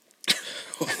 Else.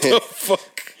 fuck.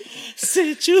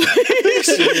 Situation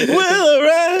will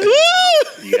arise.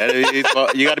 Woo!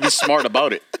 You gotta be smart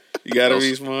about it. You gotta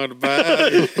be smart about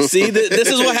it. See, this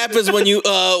is what happens when you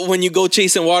go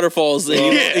chasing waterfalls and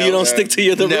you don't stick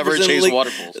to the Never rivers and chase lake-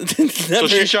 waterfalls. Never.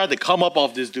 So she tried to come up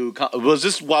off this dude. Was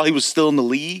this while he was still in the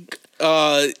league?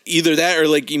 Either that or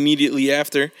like immediately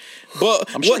after.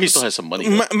 But I'm sure he still has some money.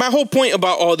 My whole point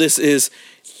about all this is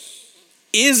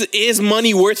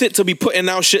money worth it to be putting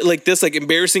out shit like this, like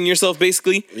embarrassing yourself,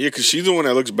 basically? Yeah, because she's the one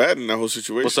that looks bad in that whole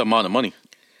situation. What's the amount of money?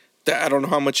 I don't know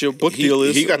how much your book deal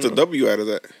is. He got the W out of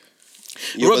that.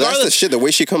 Yeah, but that's the Regardless- shit. The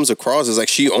way she comes across is like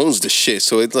she owns the shit.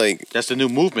 So it's like That's the new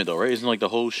movement, though, right? Isn't like the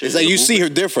whole shit? it's like the you see movement?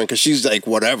 her different because she's like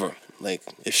whatever. Like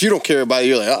if she don't care about it,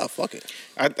 you're like, ah, fuck it.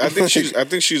 I think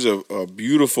she's a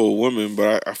beautiful woman,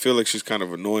 but I feel like she's kind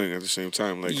of annoying at the same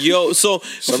time. Like Yo, so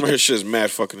some of her shit is mad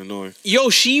fucking annoying. yo,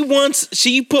 she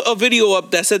put a video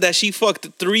up that said that she fucked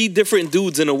 3 different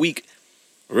dudes in a week.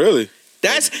 Really?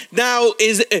 That's now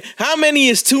is how many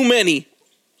is too many?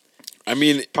 I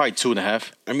mean, Probably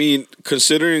 2.5. I mean,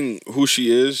 considering who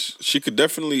she is, she could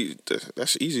definitely.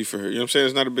 That's easy for her. You know what I'm saying?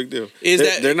 It's not a big deal.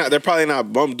 They're probably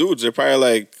not bum dudes. They're probably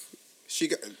like She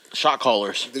got. Shot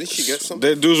callers. Didn't she get something?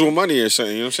 they're dudes with money or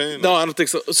something. You know what I'm saying? No, I don't think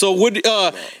so. So would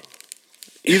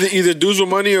Either dudes with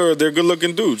money or they're good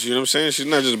looking dudes. You know what I'm saying? She's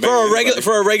not just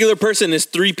for a regular person, is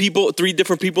 3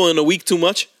 different people in a week too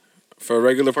much? for a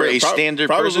regular For a standard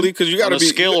person? probably because you got to On a be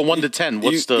scale of 1 to 10,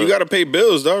 what's you got to pay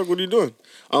bills, dog. What are you doing?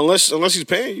 Unless he's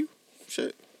paying you,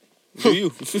 shit. Do you?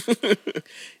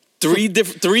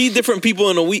 3 different people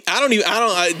in a week. I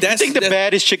I think the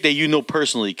baddest chick that you know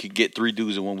personally could get 3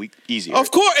 dudes in 1 week easy.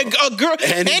 Of course, a girl,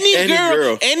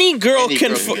 any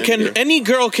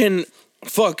girl can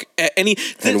fuck at any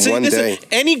In one day.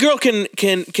 Any girl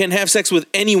can have sex with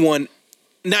anyone.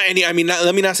 Not any. I mean,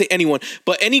 let me not say anyone,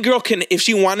 but any girl can, if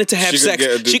she wanted to have She could sex,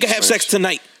 get a dude she could to have smash. sex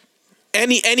tonight.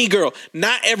 Any girl.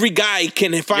 Not every guy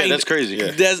can find. Yeah, that's crazy. Yeah.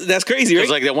 That's crazy, right?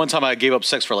 It's like that one time I gave up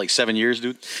sex for like 7 years,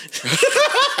 dude.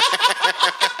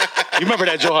 You remember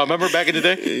that, Joe? Remember back in the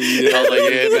day? Yeah. I was like,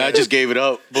 yeah, man, I just gave it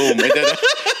up. Boom.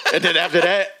 And then after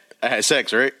that, I had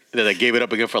sex, right? And then I gave it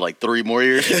up again for like 3 more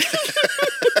years.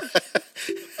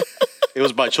 It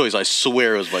was by choice. I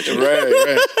swear it was by choice.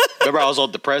 Right. Remember, I was all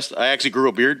depressed. I actually grew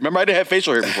a beard. Remember, I didn't have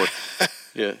facial hair before.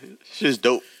 Yeah, shit's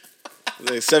dope.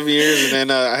 Like 7 years, and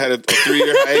then I had a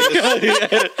 3-year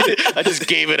hiatus. I just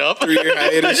gave it up. 3-year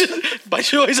hiatus. By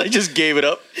choice, I just gave it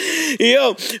up.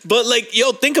 But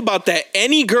think about that.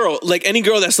 Any girl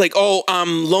that's like, oh,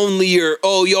 I'm lonely, or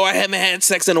oh, yo, I haven't had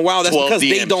sex in a while. That's 12 because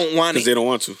they DMs. don't want Because it. they don't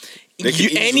want to. They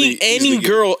can easily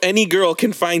get Any girl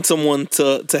can find someone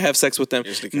to have sex with them.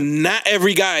 Yes, they can. Not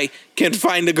every guy can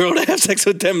find a girl to have sex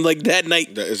with them like that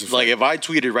night. That is a fact. Like if I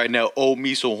tweeted right now, "Oh,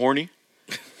 me so horny,"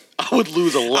 I would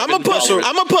lose $11.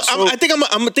 I think I'm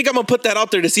gonna put that out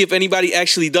there to see if anybody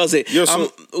actually does it. Yo,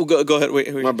 so- go ahead.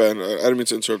 Wait. My bad. I didn't mean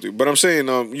to interrupt you, but I'm saying,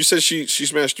 you said she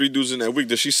smashed 3 dudes in that week.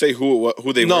 Does she say who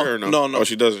they were? Or no. Oh,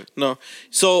 she doesn't. No.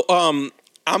 So I'm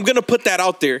gonna put that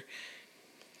out there.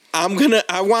 I'm gonna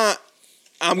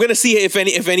see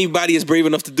if anybody is brave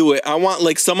enough to do it. I want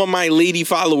like some of my lady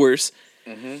followers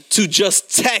to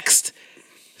just text.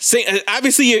 Say,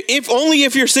 obviously,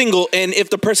 if you're single and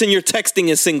if the person you're texting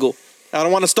is single. I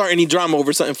don't want to start any drama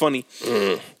over something funny.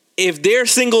 If they're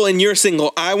single and you're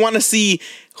single, I want to see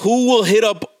who will hit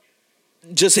up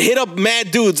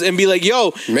mad dudes and be like,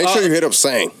 yo, Make sure you hit up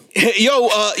Sang.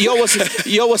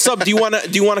 what's up? Do you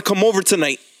wanna come over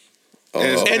tonight?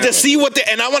 And to see I want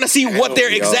to see what their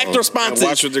exact response is.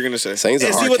 Watch what they're gonna say. Sang's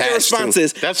And a see what their hard response catch,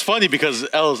 is. That's funny because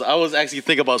Els, I was actually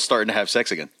thinking about starting to have sex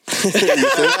again. Funny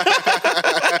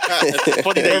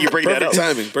that you bring that up.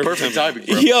 Perfect timing,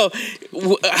 bro. Yo,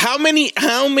 how many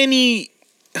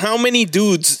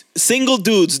dudes, single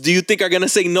dudes, do you think are gonna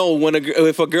say no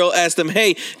if a girl asks them,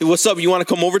 "Hey, what's up? You want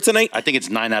to come over tonight?" I think it's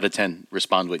 9 out of 10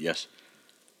 respond with yes.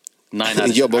 9 out of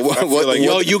 10. Yo, but what?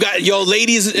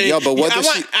 Ladies. But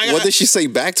what did she say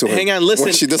back to him? Hang on, listen.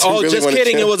 When she doesn't really just wanna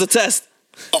kidding. chill? It was a test.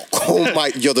 Oh my!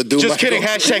 Yo, the dude. Just might kidding. go-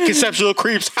 Hashtag conceptual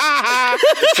creeps.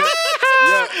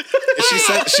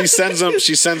 She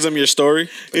sends them your story.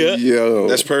 Yeah. Yo,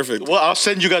 That's perfect. Well, I'll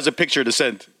send you guys a picture to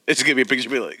send. It's gonna be a picture.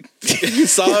 Be like,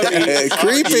 Sorry.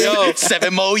 creepy. Yo,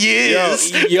 7 more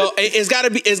years. Yo, it's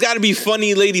gotta be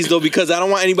funny, ladies, though, because I don't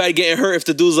want anybody getting hurt if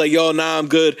the dude's like, "Yo, nah, I'm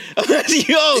good." Ladies,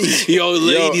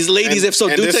 if so,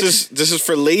 and do this is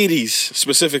for ladies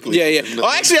specifically. Yeah. Oh,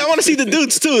 actually, I want to see the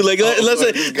dudes too. Like, let's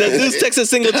say the dudes text a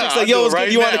single chicks like, "Yo, what's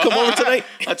good? You want to come over tonight?"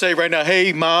 I'll tell you right now.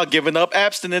 Hey, ma, giving up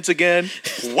abstinence again.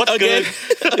 What's Again,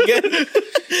 good? again.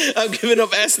 I'm giving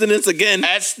up abstinence again.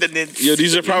 Abstinence. Yo,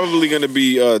 these are probably gonna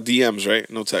be DMs, right?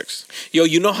 No text. Yo,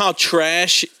 you know how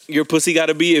trash your pussy got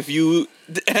to be if you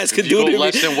ask a If you dude go to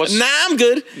less be, than what's- Nah, I'm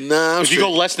good. Nah, I'm If you straight.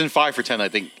 go less than 5 for 10, I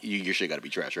think your shit got to be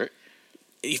trash, right?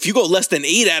 If you go less than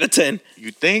 8 out of 10,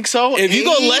 You think so? if you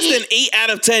go less than 8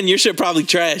 out of 10, your shit probably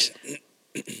trash.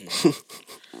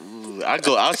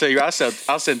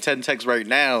 I'll send 10 texts right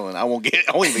now, and I won't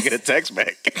even get a text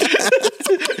back.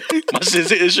 My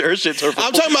her shit's her.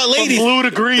 I'm talking about ladies. From blue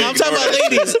to green. I'm talking about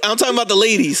ladies. I'm talking about the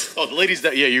ladies. Oh, the ladies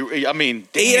that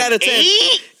 8 out of 10.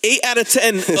 8 out of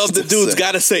 10 of the dudes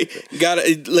gotta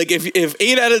like if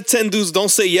 8 out of 10 dudes don't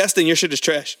say yes, then your shit is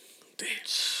trash.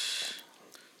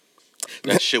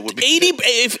 That shit would be 80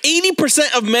 if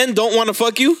 80% of men don't want to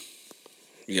fuck you,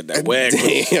 You get that whack.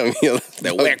 Damn, yo,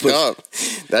 That whack fucked up.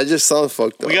 That just sounds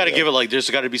fucked up. We got to yo. give it like there's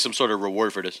got to be some sort of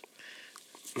reward for this.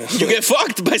 You get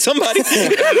fucked by somebody.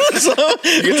 So,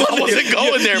 I wasn't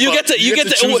going there. you but get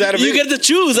to choose out of you it. get to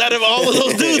choose out of all of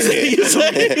those dudes. You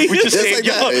say. we just Just saved like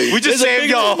y'all. that. We just It's a saved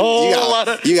big y'all a whole lot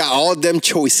of. You got all them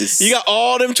choices. You got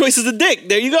all them choices of dick.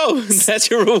 There you go. That's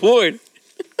your reward.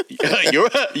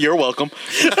 You're welcome.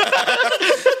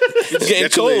 It's getting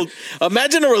Get you laid. cold.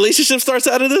 Imagine a relationship starts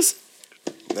out of this.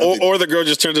 Or the girl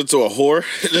just turns into a whore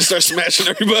and just starts smashing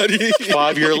everybody.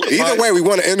 5 year. Either way, we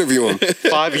want to interview him.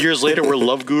 5 years later, we're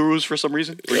love gurus for some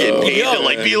reason. We're getting paid to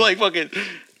like be like fucking.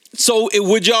 So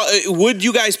would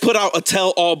you guys put out a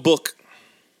tell-all book?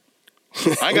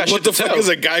 I ain't got shit What the to fuck tell. is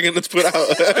a guy gonna put out?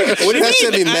 That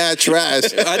should be mad trash.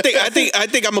 I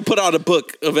think I'm gonna put out a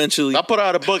book eventually. I put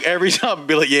out a book every time and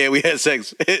be like, yeah, we had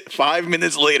sex. 5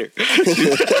 minutes later.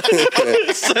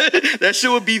 That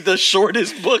shit would be the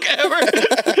shortest book ever.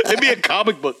 It'd be a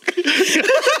comic book.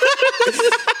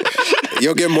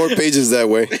 You'll get more pages that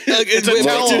way. It's a With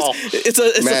tell-all. pictures. It's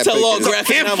a Mad tell-all pictures.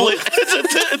 graphic novel. Pamphlet.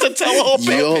 It's a tell-all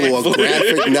pamphlet. Yo, a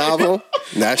graphic novel?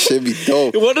 That should be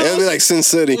dope. What are It'll be those- like Sin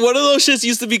City. What are those shits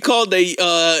used to be called? They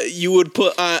you would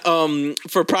put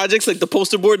for projects like the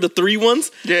poster board, the 3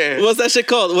 ones. Yeah. What's that shit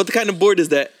called? What kind of board is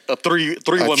that? A three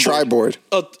A one triboard.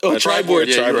 A triboard.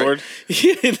 Yeah, you're right.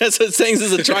 Yeah, that's what saying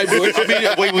is a triboard. I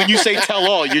mean, wait, when you say tell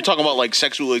all, you're talking about like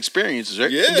sexual experiences, right?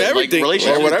 Yeah, like everything.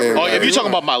 relationships. Or whatever. Oh, if you're talking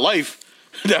about my life,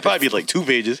 that might be like 2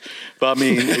 pages. But I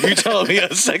mean, if you tell me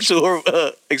a sexual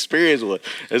experience, what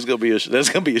that's gonna be a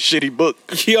shitty book.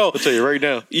 Yo, I'll tell you right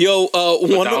now.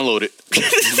 one Download it.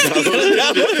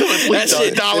 that shit.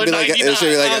 It'd be like a- it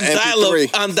should be like on an dial-up.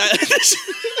 MP3. On dial-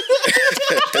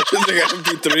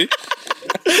 MP3.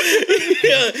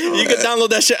 you can download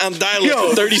that shit on dial-up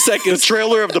for 30 The seconds.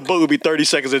 trailer of the book would be 30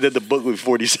 seconds, and then the book would be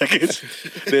 40 seconds.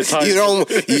 The time. You don't want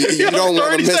to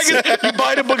 30 miss seconds. You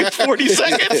buy the book in 40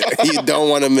 seconds. it. You don't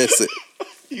want to miss it.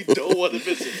 You don't want to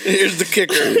miss it. Here's the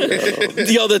kicker.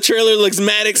 Yo, the trailer looks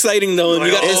mad exciting though, and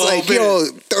you got It's like, yo,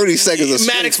 30 seconds of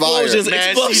mad straight fire. explosions.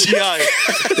 Mad Explosion.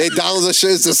 CGI. They download the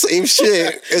shit, it's the same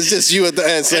shit. It's just you at the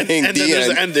end saying And then the there's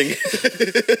end. the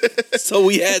ending. So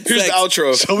we had Here's sex. the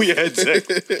outro. So we had sex.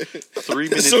 3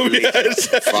 minutes So we later. had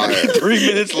sex. Fire. 3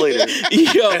 minutes later.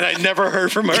 Yo, And I never heard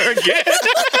from her again.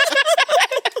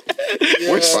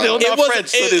 We're still not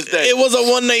friends to this day. It was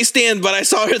a one-night stand, but I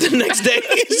saw her the next day.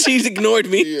 She's ignored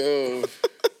me. Yo.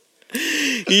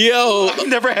 Yo, I've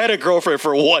never had a girlfriend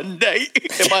for one night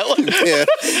in my life. Yeah.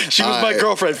 She was my Alright.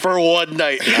 girlfriend for one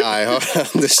night. All right, hold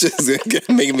on. This shit's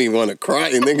making me want to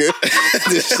cry, nigga.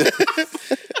 This shit.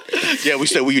 Yeah, we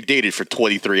said we dated for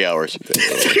 23 hours.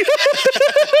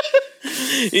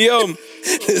 yo,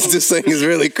 This thing is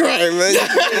really crying, man.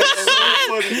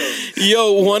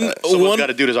 yo. Someone's got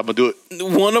to do this. I'm going to do it.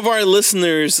 One of our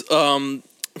listeners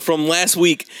from last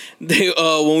week, they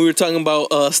when we were talking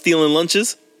about stealing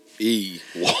lunches. You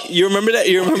remember that?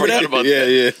 You remember Forgot that? about Yeah,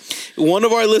 that. yeah. One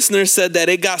of our listeners said that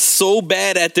it got so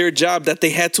bad at their job that they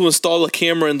had to install a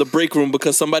camera in the break room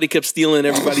because somebody kept stealing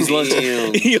everybody's lunch.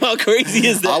 Damn. Yo, how crazy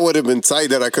is I that? would have been tight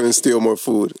that I couldn't steal more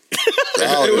food.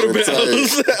 I would have been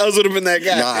tight. I would have been that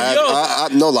guy. Nah,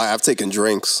 no lie, I've taken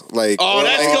drinks. Like, Oh,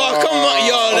 that's like, go. Come on,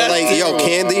 yo. That's like, yo,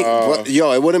 candy.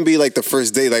 Yo, it wouldn't be like the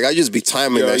first day. Like, I just be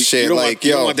timing that shit. You don't Like, want,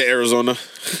 you don't yo, want the Arizona.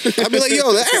 I'd be like,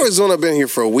 yo, the Arizona been here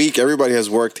for a week. Everybody has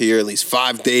worked here at least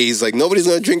 5 days. Like, nobody's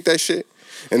gonna drink that shit.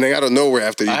 And then out of nowhere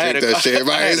after you I had drink a- that shit,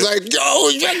 everybody's like, yo,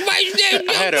 drink my shit.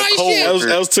 I had a Drink my shit. coworker.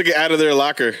 Els took it out of their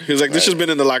locker. He was like, this has been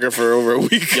in the locker for over a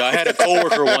week. Yeah, I had a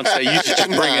coworker once that used to just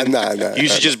bring in. Nah. You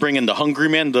should just bring in the Hungry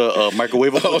Man, the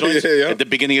microwavable joints yeah. at the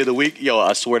beginning of the week. Yo,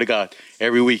 I swear to God,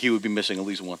 every week he would be missing at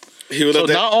least one. He would So let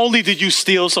that- not only did you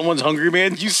steal someone's Hungry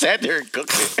Man, you sat there and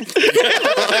cooked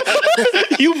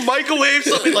it. You microwaved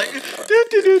something like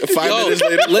 5 Yo, minutes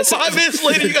later. listen. 5 minutes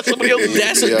later, you got somebody else.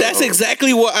 That's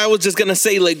exactly what I was just gonna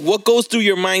say. Like, what goes through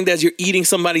your mind as you're eating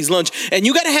somebody's lunch, and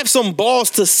you gotta have some balls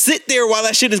to sit there while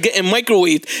that shit is getting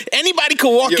microwaved. Anybody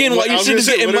can walk in while your shit is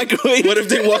getting microwaved. What if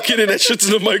they walk in and that shit's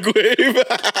in the microwave?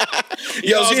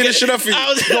 Yo, I was heating this shit up for you.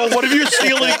 No, what if you're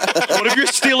stealing? What if you're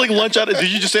stealing lunch out of? Did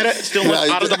you just say that? Stealing lunch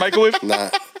Nah, out of the microwave? Nah.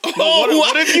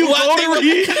 What if you go to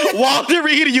reheat while they're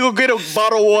reheating? You go get a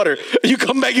bottle of water. And you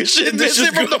come back, your shit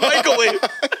missing from the microwave.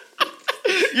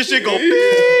 Your shit go.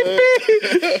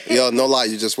 Beep. Yo, no lie,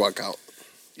 you just walk out.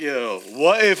 Yo,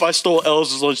 what if I stole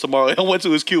Els's lunch tomorrow? I went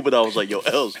to his cube and I was like, "Yo,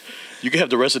 Els, You can have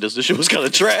the rest of this. This shit was kind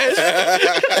of trash.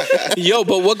 Yo,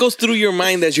 but what goes through your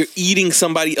mind as you're eating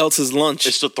somebody else's lunch?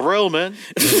 It's the thrill, man.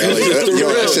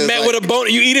 Man, with a boner,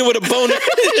 you eat it with a boner.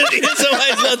 Eating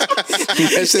somebody's lunch.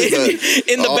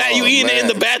 In the bath, you eating it in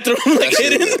the bathroom, like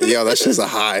hidden. Yo, that's just a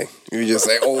high. You just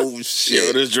say, "Oh shit,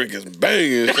 Yo, this drink is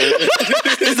banging."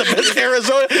 It's the best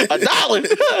Arizona.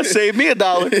 $1. Save me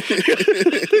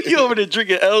 $1. You over there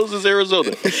drinking L's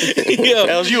Arizona. Yo,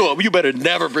 Els, you better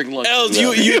never bring lunch. Els,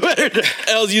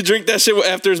 you drink that shit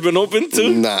after it's been open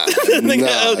too? nah,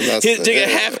 Take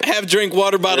a half drink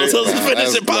water bottle till it's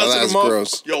finished and pass that's them off.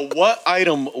 gross. Yo, what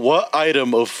item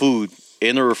of food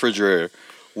in the refrigerator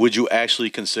would you actually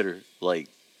consider? Like,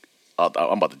 I'm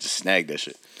about to just snag that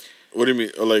shit. What do you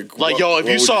mean? Like Yo, if what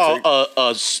you would saw take?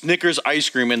 a Snickers ice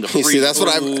cream in the freezer. See, that's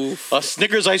what a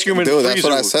Snickers ice cream in the Dude, freezer.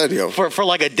 that's what I said, yo. For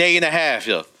like a day and a half,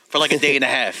 yo. For like a day and a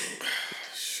half.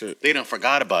 Shit. They done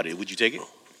forgot about it. Would you take it?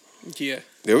 Yeah.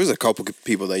 There was a couple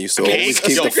people that used to Cake? always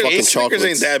keep Yo, the cake? fucking Snickers chocolates.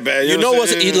 ain't that bad. You know what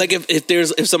what's I'm saying? like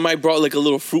if somebody brought like a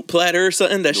little fruit platter or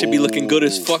something that should be looking good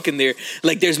as fuck in there.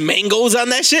 Like there's mangoes on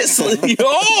that shit. So,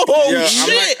 Yeah,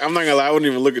 shit. I'm not gonna lie. I wouldn't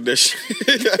even look at that shit.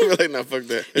 I'd be like, nah, fuck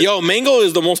that. Yo, mango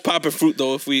is the most popular fruit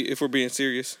though. If we're being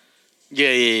serious.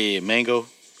 Yeah. Mango.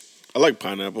 I like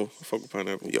pineapple. I fuck with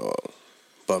pineapple. Yo,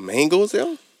 but mangoes,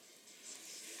 yo.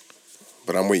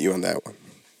 But I'm with you on that one.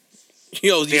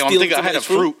 Yo, you Damn, I'm stealing thinking I had a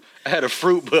somebody's fruit. I had a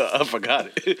fruit, but I forgot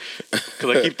it.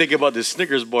 Because I keep thinking about this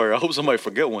Snickers bar. I hope somebody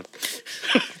forget one.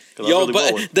 'Cause I Yo, really want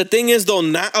but one. the thing is though,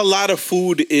 not a lot of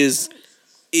food is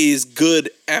good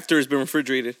after it's been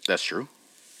refrigerated. That's true.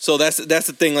 So that's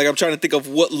the thing. Like I'm trying to think of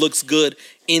what looks good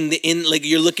in like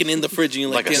you're looking in the fridge and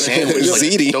you're like, Like a damn, sandwich. Like a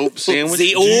Ziti. dope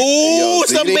sandwich. Oh,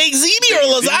 Yo, some ziti? baked ziti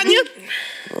or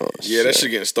lasagna. Yeah, that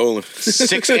shit getting stolen.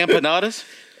 6 empanadas.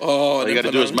 Oh, All you got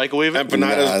to do is microwave it. Empanadas,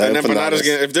 Nah, and them empanadas. empanadas.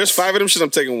 Getting, if there's 5 of them shit, I'm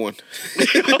taking one.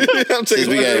 I'm taking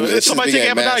we one. got- If somebody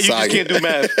take This is empanada, you just mad can't do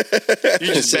math.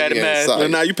 You just bad at math. soggy.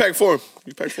 Nah, you pack 4.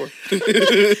 You pack 4.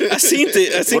 I seen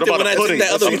it. I seen What it about when a I took pudding?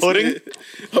 that other A pudding?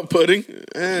 A pudding.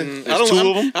 I two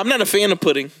of them? I'm not a fan of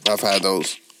pudding. I've had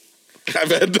those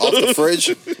I've had off the those. fridge.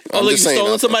 Oh, I'm like you just saying,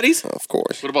 stolen somebody's? Of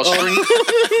course, What about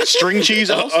string cheese?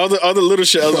 Els? All the little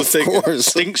shit I was of taking. course,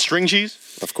 String cheese?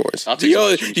 of course. I'll take Yo,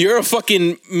 some string cheese. you're a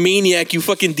fucking maniac. You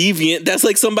fucking deviant. That's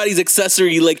like somebody's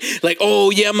accessory. Like,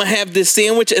 oh yeah, I'm gonna have this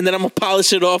sandwich and then I'm gonna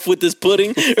polish it off with this pudding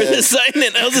or this something.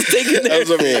 And I was just taking I that.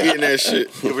 was over here eating that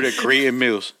shit. Over there creating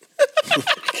meals.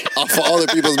 For other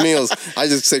people's meals, I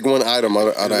just take one item out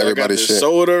of I got everybody's this shit.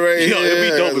 soda right Yo, here. it'd I be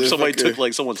got dope if this somebody fucking took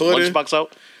like someone's pudding. lunchbox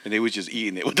out and they was just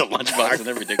eating it with the lunchbox and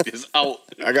everything. This out.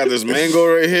 I got this mango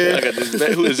right here. I got this.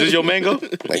 Who is this? Your mango?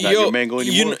 Like not your mango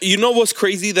anymore. you know what's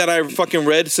crazy that I fucking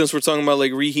read since we're talking about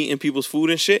like reheating people's food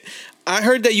and shit? I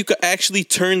heard that you could actually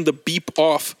turn the beep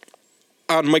off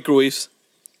on microwaves.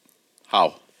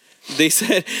 How? They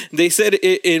said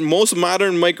in most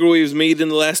modern microwaves made in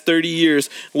the last 30 years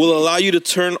will allow you to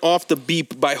turn off the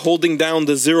beep by holding down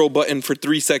the 0 button for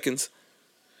 3 seconds.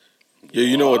 Yeah,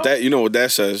 you know what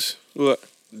that says. What?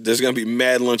 There's gonna be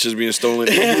mad lunches being stolen.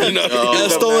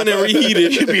 Stolen and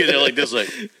reheated. You be in there like this, like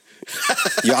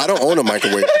Yo, I don't own a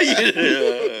microwave.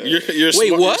 You're Wait,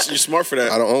 smart. what? You're smart for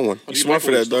that. I don't own one. You're smart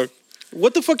for that, dog.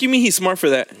 What the fuck you mean he's smart for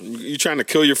that? You trying to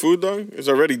kill your food, dog? It's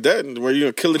already dead. Where you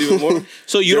gonna kill it even more?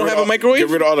 So you don't have a microwave? Get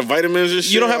rid of all the vitamins and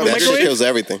shit. You don't have a That microwave? shit kills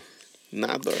everything.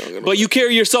 Nah, dog. But you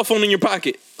carry your cell phone in your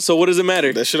pocket. So what does it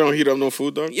matter? That shit don't heat up no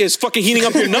food, dog. It's fucking heating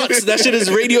up your nuts. That shit is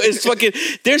radio. It's fucking.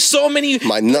 There's so many.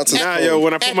 My nuts is Nah, cold. yo,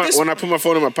 when At this- I put my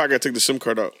phone in my pocket, I take the SIM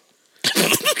card out.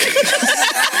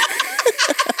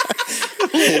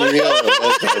 Yo,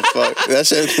 what the fuck? That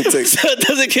shit takes. So it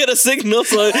doesn't get a signal.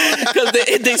 So because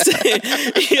they say,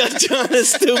 yo, John is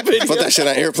stupid. Put that shit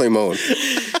on airplane mode.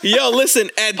 Yo, listen.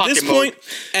 Pocket mode.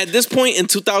 At this point in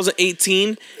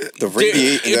 2018, The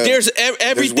radiation. there's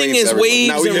everything waves is everywhere. waves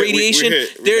Nah, we and hit- we radiation.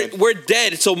 hit. We're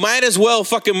dead. So might as well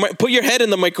fucking put your head in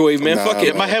the microwave, man. Nah, Fuck it.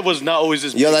 man. my head was not always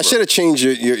this. Yo, big, that bro. should have changed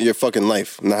your fucking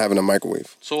life. Not having a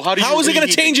microwave. So how do you? How is it gonna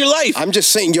reheat change your life? I'm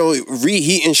just saying, yo,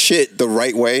 reheating shit the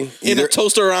right way. In a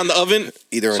toaster or on the oven?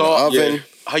 Either in So, the oven, yeah.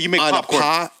 How you make on popcorn? a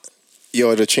pot.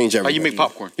 Yo, it'll change everything. you make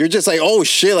popcorn? You're just like, oh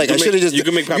shit! Like I should have just. you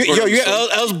can make popcorn Yo, on the you, stove.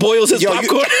 Els boils his Yo, you-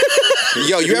 popcorn.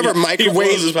 yo, you ever boils his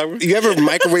microwave? popcorn? You ever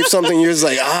microwave something? You're just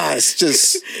like, it's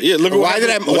just. Yeah, look. Why did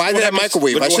I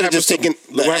microwave? I should have just taken.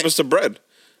 Look what happens to bread.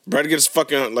 Bread gets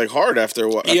fucking like hard after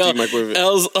what? After Yo, you microwave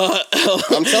it.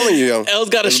 I'm telling you, yo. Els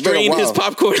got to It's been a strain his while.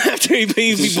 popcorn after he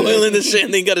be boiling the shit,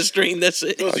 and then got to strain that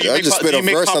shit. So I just spit a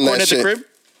verse on popcorn that at the shit. crib?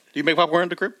 Do you make popcorn at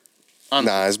the crib?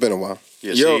 Nah, it's been a while.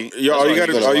 Yeah, Yo, see, yo, all you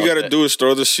that's why gotta that. do is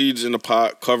throw the seeds in the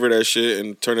pot, cover that shit,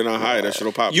 and turn it on high. That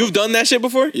shit'll pop. You've done that shit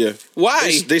before? Yeah.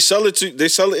 Why? They sell it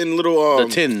in little The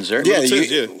tins, right? Yeah, little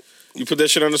tins, you- yeah. You put that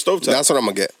shit on the stovetop. That's what I'm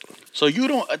gonna get. So you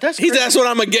don't. That's That's what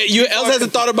I'm gonna get. You else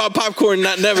hasn't thought about popcorn,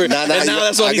 not never. Nah, and now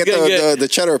that's what I he's get gonna get. the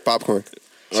cheddar popcorn.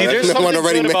 See, there's That one something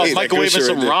already good about made. That good microwaving shit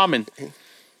some right ramen.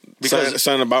 Because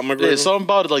something about microwave. there's something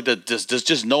about it like that.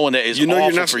 Just knowing that it's You know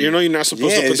awful you're not. for You know you're not supposed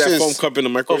Yeah, to put it's that just- foam cup in the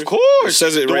microwave. Of course. It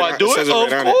says it do right. I do it it? says it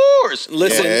right Of on it. course.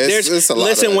 Listen, Yeah, it's a lot of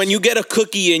listen. that When you get a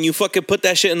cookie and you fucking put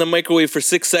that shit in the microwave for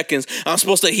 6 seconds, I'm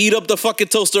supposed to heat up the fucking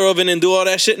toaster oven and do all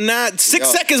that shit. Nah, 6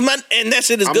 Yo. seconds, man, and that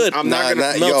shit is good. I'm not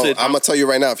gonna- melted. I'm gonna tell you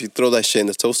right now. If you throw that shit in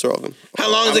the toaster oven, How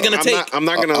long is it gonna take? I'm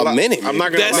not gonna A lie. minute, I'm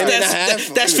not maybe. gonna lie.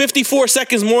 That's 54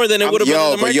 seconds more than it would have been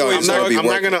in the but yo, microwave. it's gotta be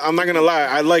worth it. I'm not gonna lie.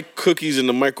 I like cookies in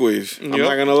the microwave. I'm Yep.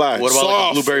 not gonna lie. What about like a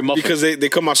Soft, blueberry muffin? Because they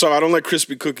come out soft. I don't like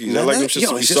crispy cookies. I like them just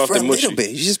to be it's soft for and a mushy. little bit.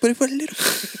 You just put it for a little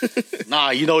bit. Nah,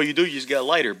 you know what you do? You just get a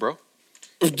lighter, bro.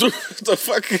 What the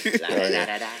fuck?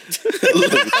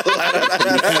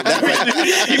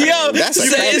 Yo, That's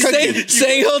a bad cookie.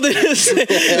 saying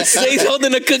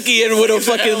holding a cookie and with a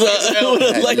fucking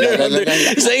with a lighter under.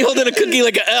 Saying holding a cookie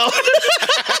like an L.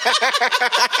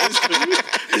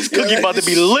 This cookie about to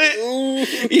be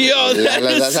lit. Yo, that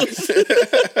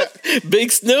is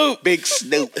Big Snoop. Big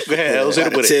Snoop. Go ahead, El's hit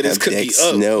it with Tear it. this cookie Big up.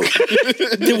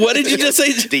 Snoop. What did you just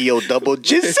say, D.O. double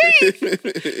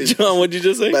Jizzy. John? What did you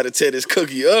just say? About to tear this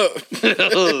cookie up.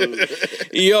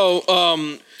 Yo,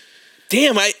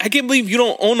 damn, I can't believe you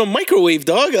don't own a microwave,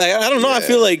 dog. Like, I don't know. I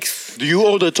feel like Do you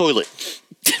own the toilet?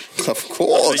 Of You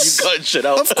course. cutting shit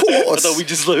out. Of course. I thought we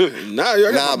just lived. Nah, yo,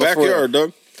 I got Nah, my before- backyard,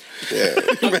 dog. Yeah.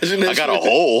 Imagine that I got a shit.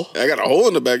 hole. I got a hole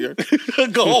in the backyard.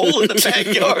 A hole in the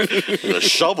backyard. The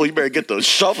shovel. You better get the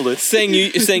shoveling. saying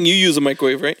you use a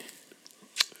microwave, right?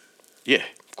 Yeah,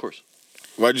 of course.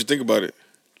 Why'd you think about it?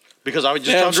 Because I was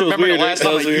just Yeah, trying to that was remember weird. the last time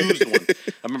I That was weird. used one.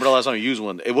 I remember the last time I used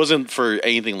one. It wasn't for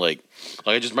anything like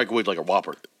I just microwaved like a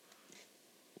Whopper.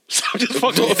 So I'm just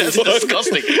fucking. That's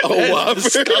disgusting. Whopper.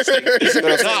 Disgusting.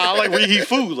 Nah, I like reheat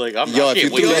food. Like I'm. Yo, I if you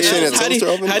can't wait threw to that eat shit in it. a toaster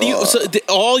oven? How do you? So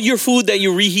all your food that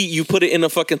you reheat, you put it in a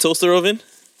fucking toaster oven.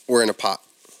 We're in a pot.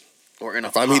 Or in a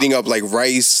If I'm heating up like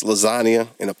rice, lasagna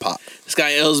in a pot. This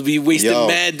guy else be wasting Yo.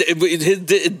 mad. His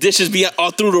dishes be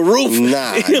all through the roof.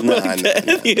 Nah, You know, nah, like nah, that.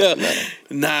 nah, Yeah.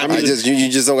 Nah, I just you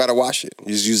just don't gotta wash it.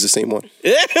 You just use the same one.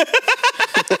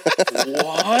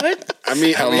 What?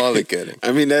 I'm only kidding.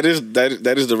 I mean that is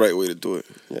the right way to do it.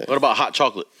 What about hot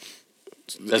chocolate?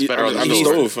 That's better on on the the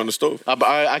stove. On the stove.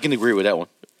 I can agree with that one.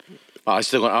 I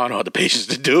don't know how the patience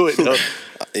to do it. Though.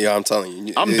 Yeah, I'm telling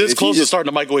you. I'm If this you close to just- starting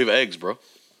to microwave eggs, bro.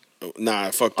 Nah,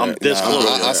 fuck that. I'm this Nah, close.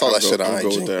 I saw that I'm shit go- on I'm go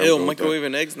IG. with that. I'm Ew, go with that.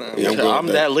 microwaving eggs now. Yeah, I'm good with I'm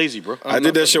that lazy, bro. I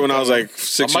did that shit when I was like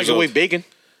 6 I years old. microwave bacon.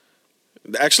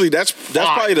 Actually, that's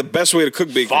probably the best way to cook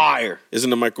bacon. Fire. Is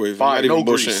in the microwave. Fire, I'm not even no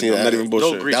grease. bullshitting. See I'm that? not even No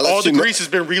bullshitting. grease. That lets All the you know- grease has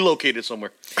been relocated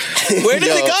somewhere. Where does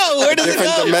it go? Where does it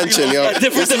Different go? dimension, yo.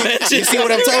 Different dimension. You see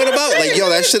what I'm talking about? Like, yo,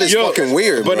 that shit is fucking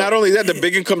weird. But bro. not only that, the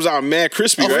bacon comes out mad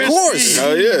crispy, Of right? course.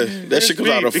 Hell yeah. That shit comes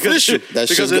out official. That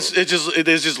because shit's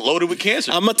it's just loaded with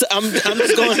cancer. I'm just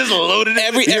going. It's just loaded.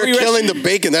 Every You're every killing the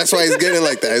bacon. That's why it's getting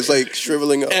like that. It's like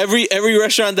shriveling up. Every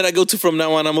restaurant that I go to from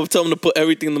now on, I'm gonna tell them to put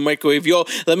everything in the microwave. Yo,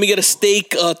 let me get a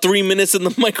steak, 3 minutes in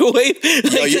the microwave.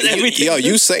 Like,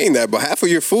 You saying that, but half of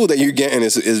your food that you're getting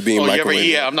is being microwaved.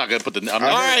 Yeah, I'm not gonna put the. I'm all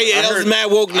not, right, I that was heard-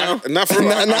 mad woke now. Not for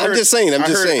Nah, nah, I'm just saying, I'm I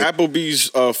just heard saying. Applebee's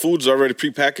foods already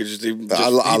prepackaged. They just heat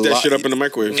that shit up in the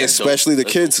microwave. Especially the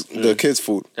kids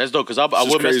food. That's dope because I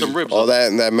would mess crazy. them ribs. All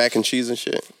up. that mac and cheese and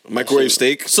shit. Microwave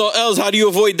steak. So, Els, how do you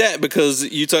avoid that? Because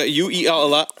you eat out a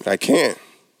lot. I can't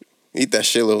eat that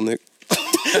shit, little Nick.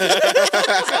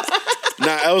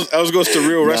 Nah, Els goes to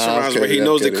real restaurants where he kidding,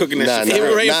 knows I'm they're cooking kidding. that Nah, shit. nah.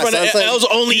 for Right in front of sometimes- Els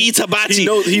only eats hibachi. He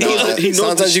knows.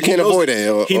 Sometimes you can't avoid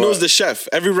it. He knows the chef.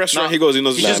 Every restaurant Nah. he goes, he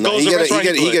knows the He chef. just goes to he restaurant,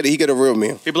 get he's like- he get a real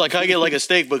meal. He'd be like, "Can I get like a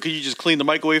steak? But could you just clean the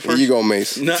microwave Here first?" you go,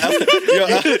 Mace. Nah, El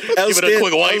Give it a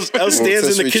quick wipe. El stands in the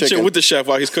Rotisserie kitchen chicken. with the chef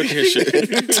while he's cooking his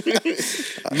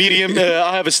shit. Medium.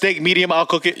 I'll have a steak. Medium. I'll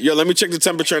cook it. Yo, let me check the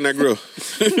temperature on that grill.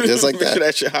 Just like Make sure that.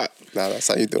 that shit hot. Nah, that's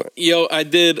how you do it. Yo, I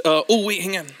did. Oh wait,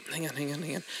 hang on.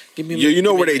 Give me. a Yo, you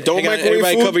know minute. where they don't Hang on, microwave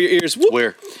Everybody, food? cover your ears. Whoop.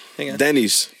 Where Hang on.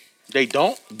 Denny's. they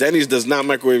don't. Denny's does not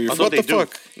microwave your I food. thought What the they do.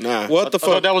 fuck? Nah. What the I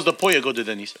thought fuck? that was the Pollo go to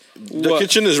Denny's. The What?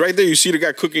 kitchen is right there. You see the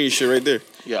guy cooking your shit right there.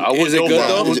 Yeah, I would Is it go good,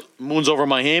 for though? Moons over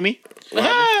Miami.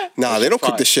 Nah, they don't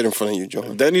cook Fine. the shit in front of you,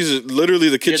 John. Denny's is literally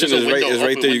the kitchen there's a is right window,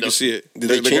 right open there. You window. can see it. Did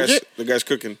they the change guy's, it? The guy's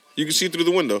cooking. You can see through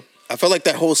the window. I felt like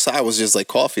that whole side was just like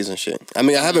coffees and shit. I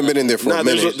mean, I haven't been in there for Nah, a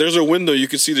minute. there's a window. You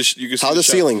can see the. You can see How the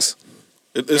shop. ceilings?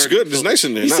 It's good. It's nice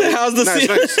in there. He said, "How's the it's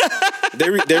ceiling?" nice. They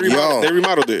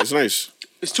remodeled it. It's nice.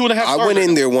 It's 2.5 stars. I went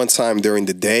in there one time during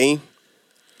the day,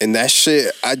 and that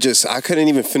shit, I couldn't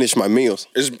even finish my meals.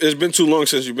 It's been too long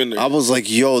since you've been there. I was like,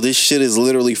 yo, this shit is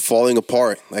literally falling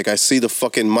apart. Like, I see the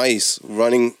fucking mice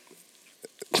running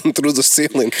through the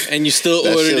ceiling. And you still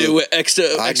That ordered shit- it with extra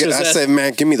I zest. said,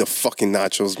 man, give me the fucking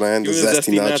nachos, man. The Give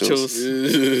me zesty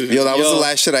nachos. Yo, that was Yo. the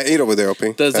last shit I ate over there,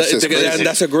 OP. Does That's just crazy.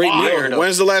 that's a great Fire, meal. though.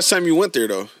 When's the last time you went there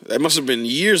though? That must have been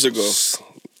years ago.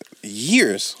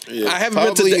 Years. Yeah. I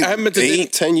haven't been to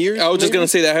 8, 10 years. I was just maybe? gonna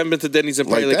say that I haven't been to Denny's in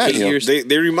probably Like like that, 8 yo. years.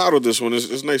 They remodeled this one.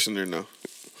 It's nice in there now.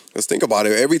 Let's think about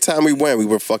it. Every time we went, we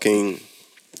were fucking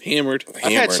Hammered. I've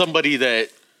had hammered. somebody that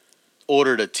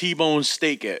ordered a T-bone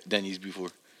steak at Denny's before.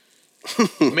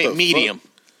 Medium.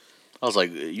 I was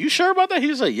like, you sure about that? He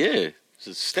was like, yeah. It's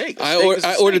a steak.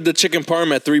 I ordered the chicken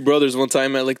parm at Three Brothers one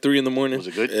time at like 3 in the morning. Was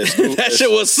it good? That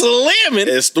shit was slamming.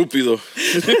 It's stupido.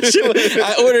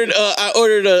 I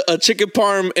ordered a chicken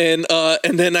parm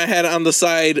and then I had on the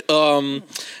side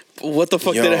what the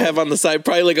fuck Yo. did I have on the side?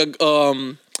 Probably like a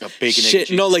A bacon, egg, shit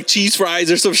and no cheese. like cheese fries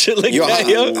or some shit like Yo, that.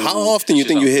 Yo. how often you Shit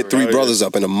think you up hit for Three it. Brothers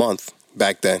up in a month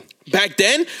back then? Back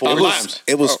then, Four I was times.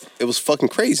 It was fucking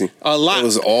crazy. a lot. It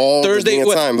was all Thursday the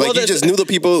damn time. Like, you just knew the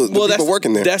people that's,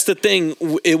 working there. That's the thing.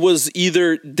 It was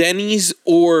either Denny's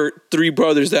or Three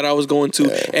Brothers that I was going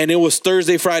to, and it was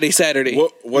Thursday, Friday, Saturday.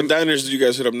 What diners do you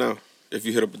guys hit up now? If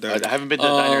you hit up a diner, I haven't been to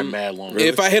a diner in mad long.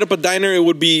 If I hit up a diner, it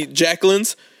would be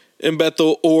Jacqueline's in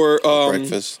Bethel or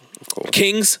Breakfast, of course.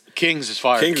 King's. King's is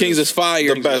fire. King's is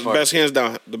fire. the best, fire. best hands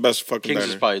down, the best fucking King's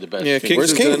diner. is probably the best. Yeah, King's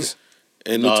Where's is King's?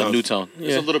 And Newtown. Newtown. Yeah.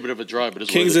 It's a little bit of a drive, but it's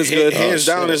King's worth is it. good. Hands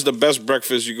down shit. is the best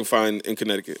breakfast you can find in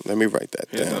Connecticut. Let me write that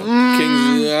down.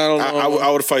 King's. I don't know. I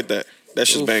would fight that. That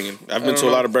shit's banging. I've been to a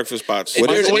lot of breakfast spots.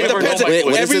 What is Microwave it? or no depends. microwave?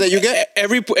 What is it that you get?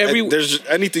 Every There's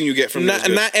anything you get from not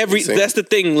there. not every. You think? That's the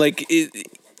thing. Like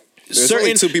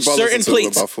only two people I listen to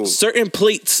about food. certain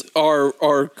plates are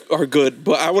good,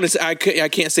 but I want to say I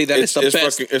can't say that it's the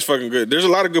best. It's fucking good. There's a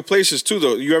lot of good places too,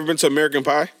 though. You ever been to American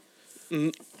Pie?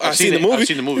 I've seen the movie. I've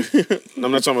seen the movie.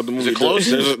 I'm not talking about the movie. it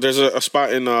closed? There's a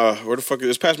spot in where the fuck is it?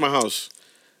 It's past my house.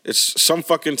 It's some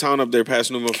fucking town up there past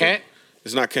New Milford. Kent?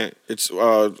 It's not Kent. It's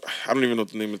I don't even know what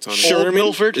the name of the town is. Old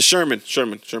Milford? It's Sherman.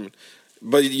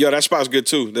 But yo, that spot's good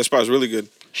too. That spot's really good.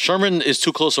 Sherman is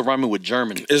too close to rhyming with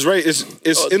German. It's right. It's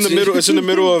in the gee. middle. It's in the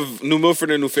middle of New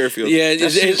Milford and New Fairfield. Yeah, it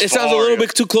seems sounds a far, little yo. bit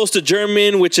too close to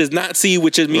German, which is Nazi,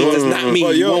 which is means it's not me.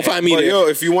 But You won't find me but there. yo,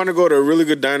 if you want to go to a really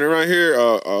good diner around here,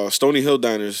 Stony Hill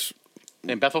Diners,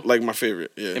 In Bethel? like my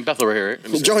favorite. Yeah. in Bethel right here.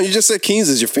 Right? John, you just said King's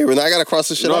is your favorite. Now I gotta cross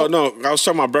this shit out. No, I was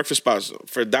talking about breakfast spots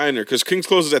for diner because King's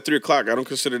closes at 3:00. I don't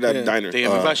consider that a diner.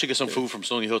 Damn, we probably should get some food from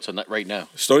Stony Hill tonight, right now.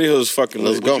 Stony Hill is fucking.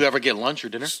 Let's lit. go. Would you ever get lunch or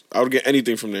dinner? I would get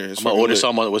anything from there. It's I'm going to fucking order lit.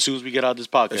 some as soon as we get out of this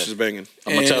That podcast. shit's banging.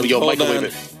 I'm going to tell you, yo, And hold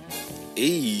microwave on.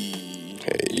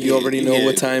 it. You already know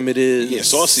what time it is. Yeah,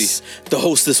 saucy. The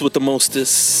hostess with the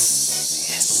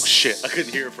mostest. Oh, shit. I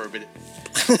couldn't hear it for a minute.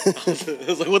 I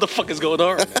was like, what the fuck is going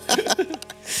on?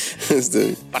 This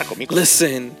dude. Para conmigo.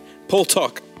 Listen, Pole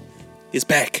Talk is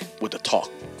back. With the talk.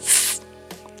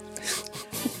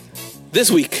 This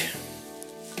week,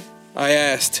 I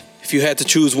asked if you had to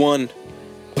choose one,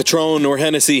 Patron or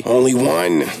Hennessy, Only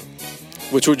one.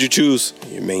 which would you choose?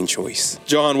 Your main choice.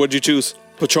 John, what'd you choose?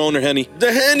 Patron or Henny?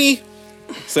 The Henny.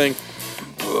 Thing.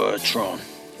 Patron.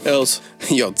 Else.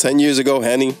 Yo, 10 years ago,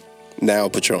 Henny. Now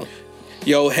Patron.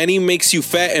 Yo, Henny makes you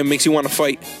fat and makes you want to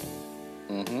fight.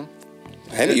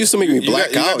 Henny used to make me You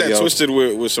black got out, that yo. twisted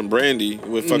with some brandy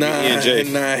with fucking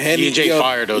E&J. Nah, Henny. E&J yo,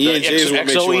 fire, though. E&J is what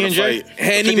makes you want to E&J? fight.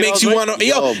 Henny makes you want to.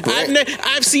 Yo, Yo, bro.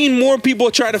 I've seen more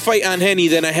people try to fight on Henny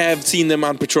than I have seen them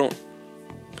on Patron.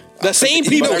 The same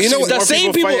people. you know what? The More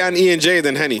same people people. fight on E&J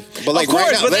than Henny. But like Of course,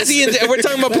 right now, but that's let's- we're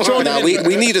talking about Patron. Nah,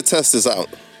 we need to test this out.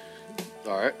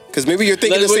 All right. Because maybe you're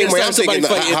thinking We're the same gonna way I'm stop thinking,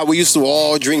 somebody fighting. how we used to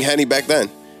all drink Henny back then.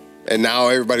 And now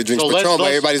everybody drinks So let's- Patron, but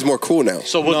let's- everybody's more cool now.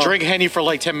 So we'll No. drink Henny for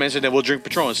like 10 minutes and then we'll drink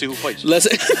Patron and see who fights. Let's.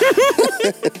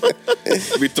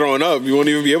 Be throwing up. You won't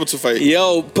even be able to fight.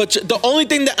 Yo, the only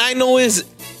thing that I know is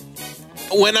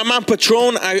when I'm on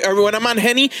Patron, or when I'm on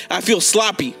Henny, I feel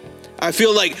sloppy. I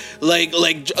feel like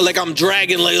I'm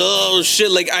dragging, like, oh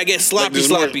shit, like I get sloppy,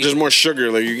 sloppy. There's more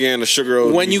sugar. Like you're getting the sugar.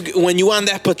 OD. When you on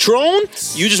that Patron,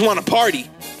 you just want to party.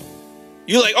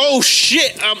 You're like, oh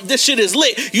shit, this shit is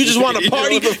lit. You just want to Yeah,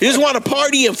 party. what the You just want to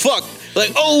party and fuck.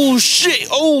 Like, oh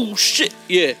shit,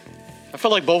 yeah. I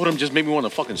feel like both of them just made me want to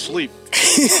fucking sleep.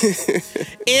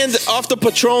 And off the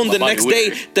Patron, the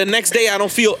body next day, I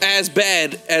don't feel as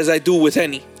bad as I do with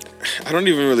Henny. I don't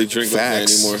even really drink like that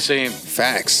Facts. anymore. Same.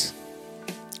 Facts.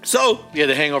 So, Yeah,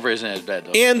 the hangover isn't as bad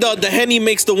though. and the Henny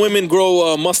makes the women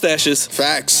grow mustaches.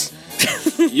 Facts.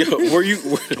 Yo, were you?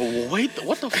 Wait,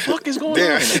 what the fuck is going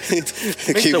Damn. on?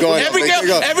 Keep going. Every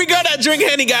girl that drink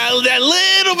Henny got that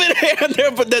little bit of hair on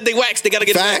there, but then they wax. They gotta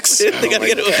get Facts. it waxed. They gotta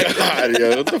get it waxed. God,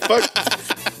 yo, what the fuck?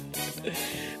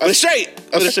 But straight.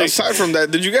 Aside from that,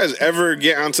 did you guys ever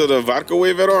get onto the vodka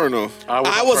wave at all or no?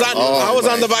 I was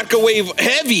on the vodka wave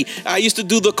heavy. I used to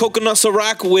do the coconut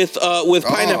Ciroc with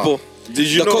pineapple. Did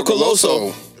you The know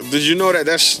Cocoloso. Did you know that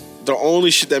that's the only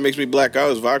shit that makes me black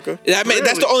out is vodka?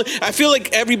 That's the only. I feel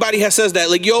like everybody has says that.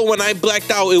 Like, yo, when I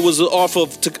blacked out, it was off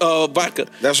of vodka.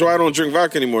 That's why I don't drink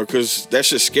vodka anymore, because that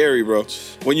shit's scary, bro.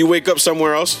 When you wake up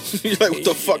somewhere else, you're like, what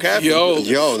the fuck happened?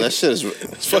 Yo, that shit is.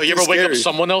 Yo, you ever wake up scary.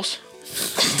 someone else?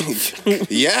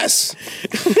 Yes.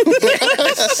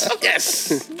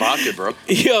 Yes. Vodka, bro.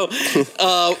 Yo, but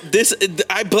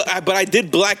I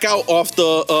did black out off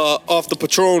the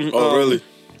Patron. Oh, really?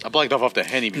 I blacked off the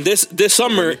Henny. This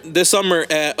summer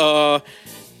at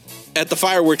the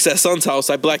fireworks at Son's house,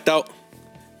 I blacked out.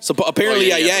 So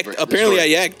apparently I yacked. Apparently I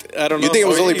yacked. I don't know. You think it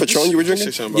was only Patron you were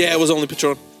drinking? Yeah, it was only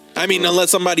Patron. I mean,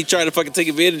 unless somebody tried to fucking take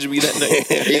advantage of me that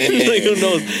night. Like, who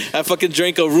knows? I fucking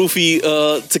drank a roofie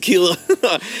tequila.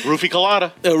 Roofie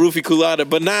colada. A roofie colada.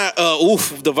 But not,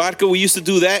 the vodka, we used to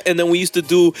do that. And then we used to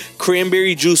do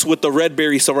cranberry juice with the red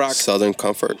berry Ciroc. Southern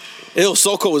Comfort. Ew,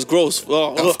 Soco was gross.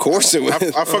 Oh, Of course it was.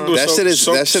 I fucked with that shit is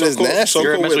nasty.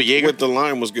 You ever mess with Jaeger? with the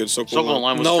lime was good. Soko and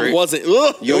lime was no, great. it wasn't.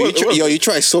 Ugh. Yo, you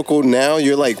try Soko now.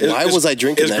 You're like, why was I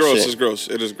drinking it's that gross, shit? It's gross.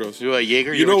 It is gross. You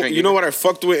Jaeger? You ever know, drink you know Jaeger? what I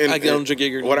fucked with? I don't drink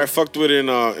Jaeger. What I fucked with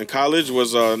in college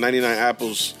was 99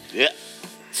 apples. Yeah.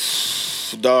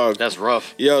 Dog. That's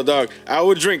rough. Yo, dog. I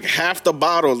would drink half the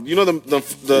bottle. You know the Yo.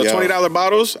 $20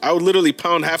 bottles? I would literally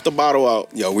pound half the bottle out.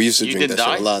 Yo, we used to You drink that didn't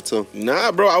shit a die? lot too.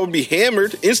 Nah, bro. I would be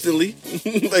hammered instantly. Like I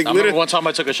remember literally. one time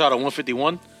I took a shot at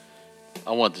 151.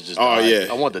 I wanted to just Oh die. yeah.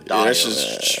 I wanted to Yeah, die. that's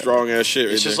just strong ass shit.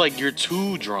 It's just like you're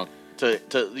too drunk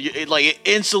it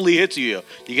instantly hits you.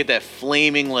 You get that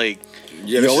flaming like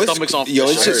yeah, Yo, stomach's on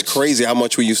it's fire. just crazy how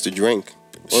much we used to drink.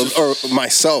 Or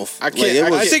myself. I can't- Like, it I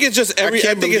was- I think it's just I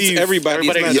can't believe everybody.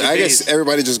 It's everybody not has yeah, I just- guess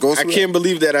everybody just goes I through can't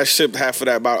believe that I shipped half of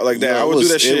that bottle like that. Yeah, I would do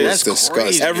that shit. It was That's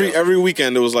disgusting. crazy. Every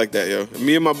weekend it was like that, yo.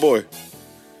 Me and my boy.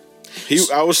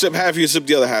 I would sip half, he would sip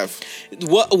the other half.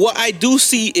 What I do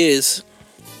see is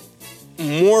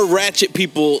more ratchet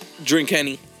people drink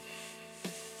Henny.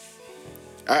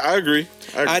 I agree.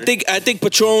 I think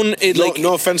Patron is no, like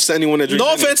no offense to anyone that drinks. no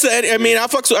Henny. offense to any, I mean I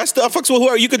fucks with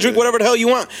whoever. You could drink whatever the hell you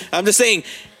want. I'm just saying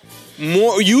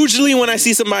more usually when I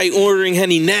see somebody ordering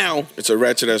Henny now It's a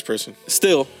ratchet ass person.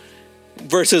 still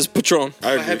versus Patron.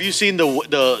 I agree. Have you seen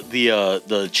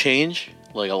the change?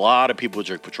 Like a lot of people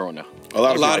drink Patron now. A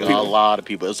lot of Like, people. a lot of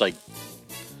people. It's like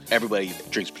everybody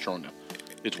drinks Patron now.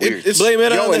 It's weird. It's- Blame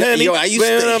it on the Henny. I used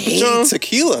blame it to on Patron. hate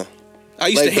tequila. I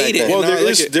used like to hate back it. then. Well, and now I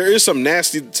like it. there is some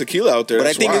nasty tequila out there. But I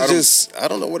That's think why it's just, I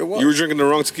don't know what it was. you were drinking the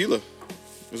wrong tequila.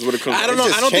 Is what it comes. I don't know.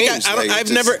 just I don't think changed, I don't. like, I've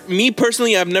it just- never. Me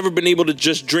personally, I've never been able to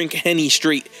just drink Henny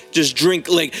straight. Just drink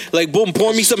like boom,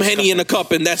 pour me some Henny in a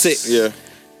cup and that's it. Yeah.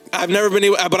 I've never been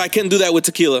able, but I can do that with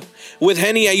tequila. With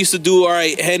Henny, I used to do all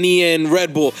right. Henny and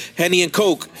Red Bull, Henny and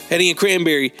Coke, Henny and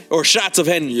cranberry, or shots of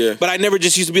Henny. Yeah. But I never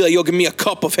just used to be like, yo, give me a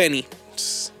cup of Henny.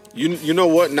 You know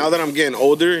what? Now that I'm getting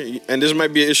older, and this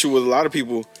might be an issue with a lot of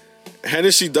people,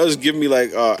 Hennessy does give me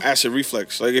like acid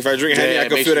reflux. Like if I drink Henny, Yeah, I it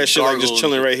can makes feel you that shit like just gargle.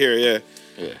 chilling right here. Yeah.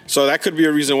 Yeah. So that could be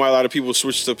a reason why a lot of people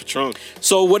switch to Patron.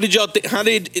 So what did y'all think? How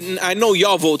did I know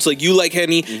y'all votes? Like you like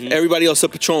Henny, everybody else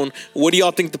said Patron. What do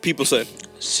y'all think the people said?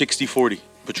 60-40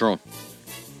 Patron.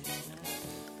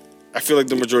 I feel like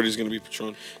the majority is going to be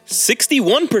Patron.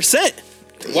 61%.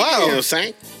 You know what I'm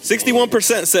saying?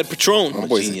 61% said Patron. My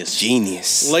boy's a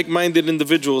genius. Like-minded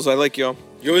individuals. I like y'all.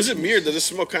 Yo, is it me or does it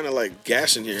smell kind of like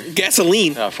gas in here?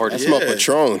 Gasoline. I farted. I smell Yeah.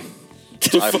 Patron.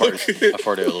 I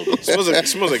farted a little bit. It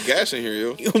smells like gas in here,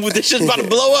 yo. This shit's about to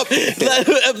blow up.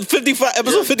 55,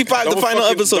 episode 55, the final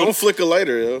episode. Don't flick a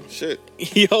lighter, yo. Shit.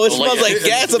 Yo, it smells like like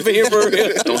gas up in here for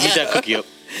real. Don't heat that cookie up.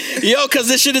 Yo, cause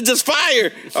this shit is just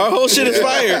fire. Our whole shit is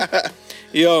fire.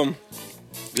 Yo,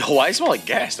 Yo, why it smell like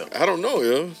gas though? I don't know,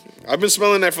 yo. I've been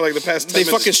smelling that for like the past 10 they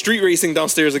minutes. fucking street racing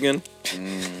downstairs again.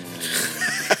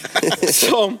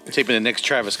 So, Taping the next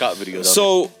Travis Scott video. Though.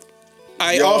 so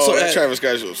I Yo, also that asked, Travis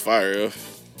Scott shit was fire, yo.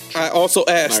 I also Not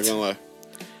asked, gonna lie.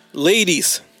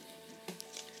 ladies,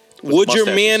 would your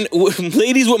man,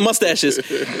 ladies with mustaches,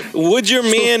 would your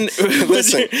man,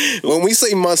 Listen, when we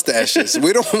say mustaches,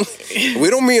 we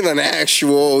don't mean an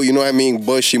actual, you know what I mean,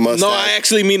 bushy mustache. no, I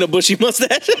actually mean a bushy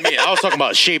mustache. I was talking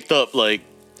about shaped up like.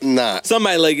 Nah.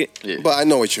 Somebody like it. Yeah. But I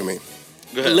know what you mean.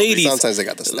 Go ahead. Ladies, Sometimes they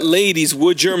got the stuff. ladies,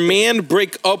 would your man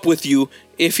break up with you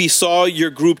if he saw your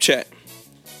group chat?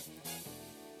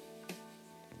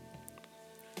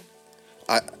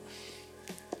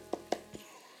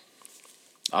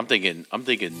 I'm thinking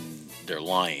they're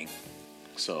lying.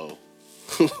 So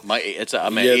I'm at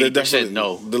Yeah, 80%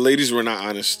 no. The ladies were not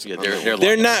honest. Yeah, they're They're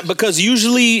lying. not, because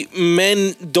usually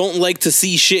men don't like to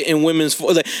see shit in women's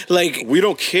like We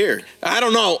don't care. I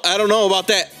don't know about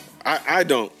that. I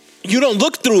don't. You don't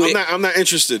look through it. I'm not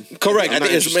interested. Correct. I'm I not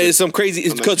think it's some crazy.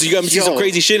 It's because you got to see some Yo.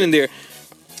 crazy shit in there.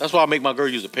 That's why I make my girl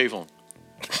use a payphone.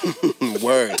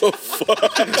 Word.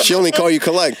 She only call you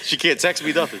collect. She can't text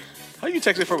me nothing. How you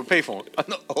text me from a payphone? I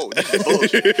know. Oh, this is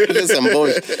bullshit. Listen,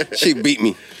 bullshit. She beat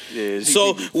me. Yeah,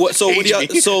 So what? So what do y'all?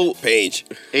 So Page.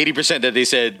 80% that they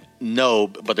said no,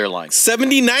 but they're lying.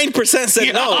 79% said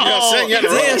Yeah, no. oh, saying, yeah,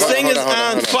 Damn, Sting is hold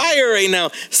on. on fire right now.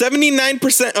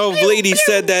 79% of ladies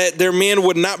said that their man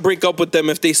would not break up with them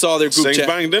if they saw their group Saying chat.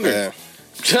 buying dinner. Yeah.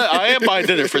 I am buying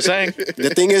dinner for saying.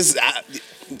 The thing is,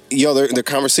 the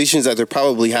conversations that they're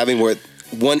probably having where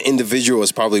one individual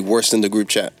is probably worse than the group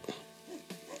chat.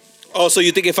 Oh, so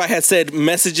you think if I had said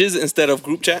messages instead of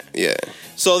group chat? Yeah.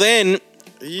 So then, I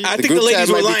The think the group ladies chat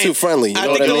were might be lying. too friendly, you I know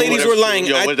think what the I mean? ladies were lying.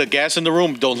 Yo, I, with the gas in the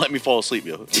room, don't let me fall asleep,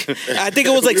 yo. I think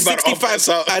it was like We about to all 65. pass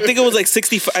out. I think it was like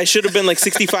 65. I should have been like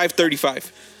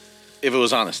 65-35 If it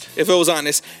was honest. if it was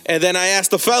honest. And then I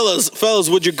asked the fellas,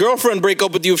 would your girlfriend break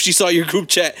up with you if she saw your group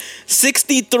chat?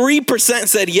 63%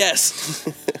 said yes.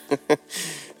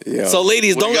 Yeah. So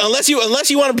ladies, What do don't you got? unless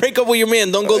you want to break up with your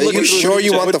man, don't go Are look. you at sure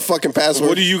you want the fucking password?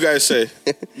 What do you guys say?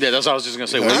 Yeah, that's what I was just gonna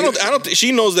say. I don't.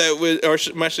 She knows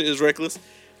that. My shit is reckless.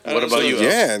 What about you?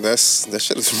 Yeah, that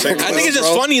shit is. I think it's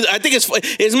just funny. I think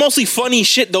it's mostly funny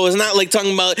shit though. It's not like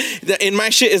talking about in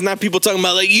my shit. It's not people talking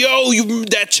about like, yo, you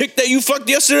that chick that you fucked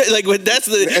yesterday. Like that's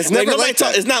the. It's like, never nobody like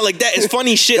that. It's not like that. It's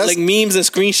funny shit That's- like memes and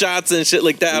screenshots and shit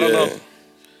like that. I don't Yeah. know.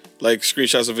 Like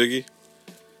screenshots of Iggy?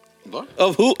 What?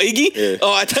 Of who? Iggy? Yeah.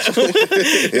 Oh, I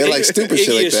Yeah, like stupid Iggy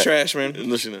shit like is that. trash, man.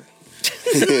 No, she not.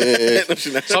 No,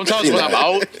 she not. Sometimes when I'm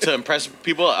out to impress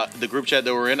people, the group chat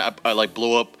that we're in, I like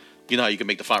blow up. You know how you can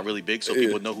make the font really big so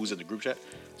people know who's in the group chat?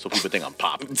 So people think I'm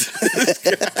popping.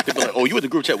 People are like, oh, you in the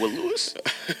group chat with Lewis?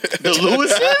 The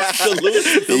Lewis?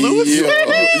 The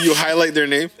Lewis? You highlight their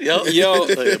name? Yo.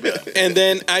 And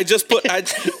then I just put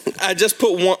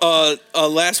one a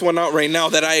last one out right now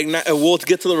that we'll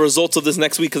get to the results of this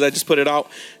next week because I just put it out.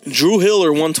 Drew Hill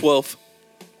or 112.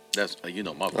 That's, my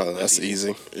Oh, that's easy.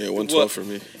 Yeah, 112 What? for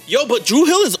me. Yo, but Drew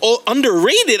Hill is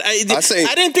underrated. I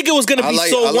didn't think it was gonna be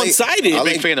so one sided. I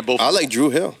big fan of both. I like Drew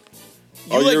Hill.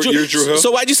 You're Drew Hill?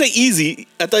 So why'd you say easy?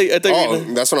 I thought you Oh,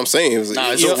 were that's what I'm saying. It was,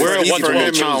 Nah, it's so we're at easy for 112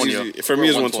 him. town, easy. yo. For me,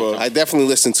 it's 112. I definitely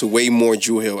listen to way more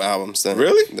Drew Hill albums than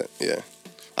Really? Yeah.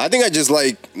 I think I just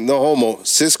like no homo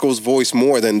Cisco's voice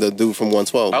more than the dude from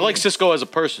 112. I like Cisco as a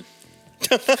person.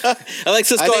 I like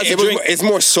Cisco I think as a drink. it's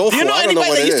more soulful. Do you know I don't know anybody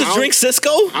what that it used is. to drink Cisco?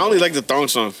 I only like the thong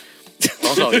song.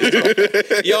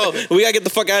 Yo, we gotta get the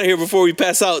fuck out of here before we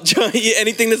pass out. John,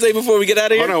 anything to say before we get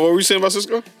out of here? Hold on, what were we saying about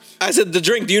Cisco? I said the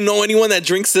drink. Do you know anyone that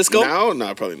drinks Cisco? Now?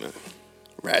 Nah, probably not.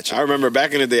 Ratchet. I remember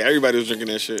back in the day, everybody was drinking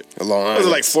that shit. Long Was it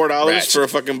like $4 Ratchet. for a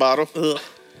fucking bottle? Ugh.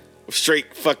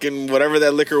 Straight fucking whatever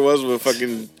that liquor was with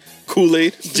fucking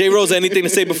Kool-Aid. J Rose, anything to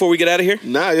say before we get out of here?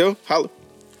 Nah, yo. Holla.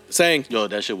 Saying. Yo,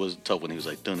 that shit was tough when he was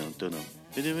like, dun-dum, dun-dum.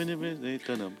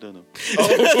 Dun-dum, dun-dum.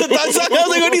 I was like,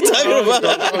 what are you talking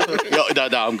about? Yo,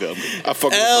 nah, I'm good. I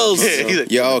fuck with Els. He's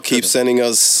like, Yo, keep sending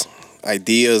us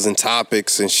ideas and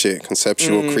topics and shit.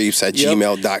 Conceptualcreeps at Yep.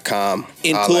 gmail.com.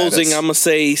 In Holla at closing, us. I'm gonna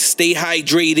say stay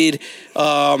hydrated.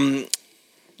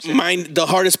 Mind the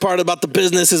hardest part about the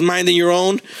business is minding your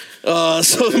own.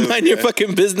 So mind your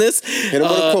fucking business. Hit him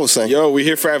with a quote, son. Yo, we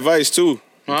here for advice too.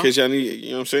 Huh? In case y'all need, you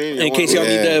know what I'm saying? In case y'all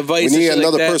need the advice We and need shit like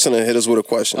another that. person to hit us with a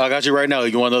question. I got you right now.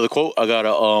 You want another quote? I got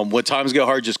a when times get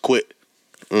hard, just quit.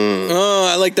 Oh,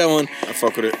 I like that one. I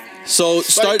fuck with it. So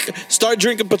start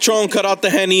drinking Patron, cut out the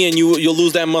Henny, and you'll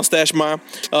lose that mustache, ma.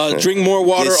 Drink more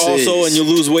water This also, is and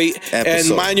you'll lose weight. And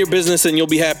episode mind your business, and you'll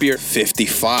be happier.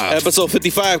 55. Episode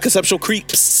 55, Conceptual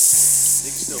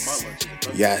Creeps.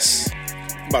 Yes.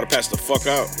 I'm about to pass the fuck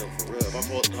out. Yo, for real.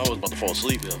 I was about to fall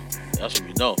asleep, yo. That's when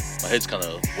you know. My head's kind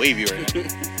of wavy right now.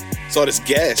 It's all this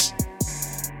gas.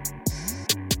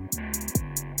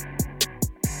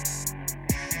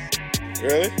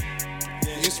 Really?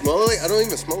 You smell it like? I don't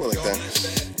even smell it like that.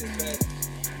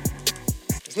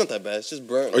 It's not that bad. It's just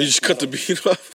burnt. Or you just cut the beat off?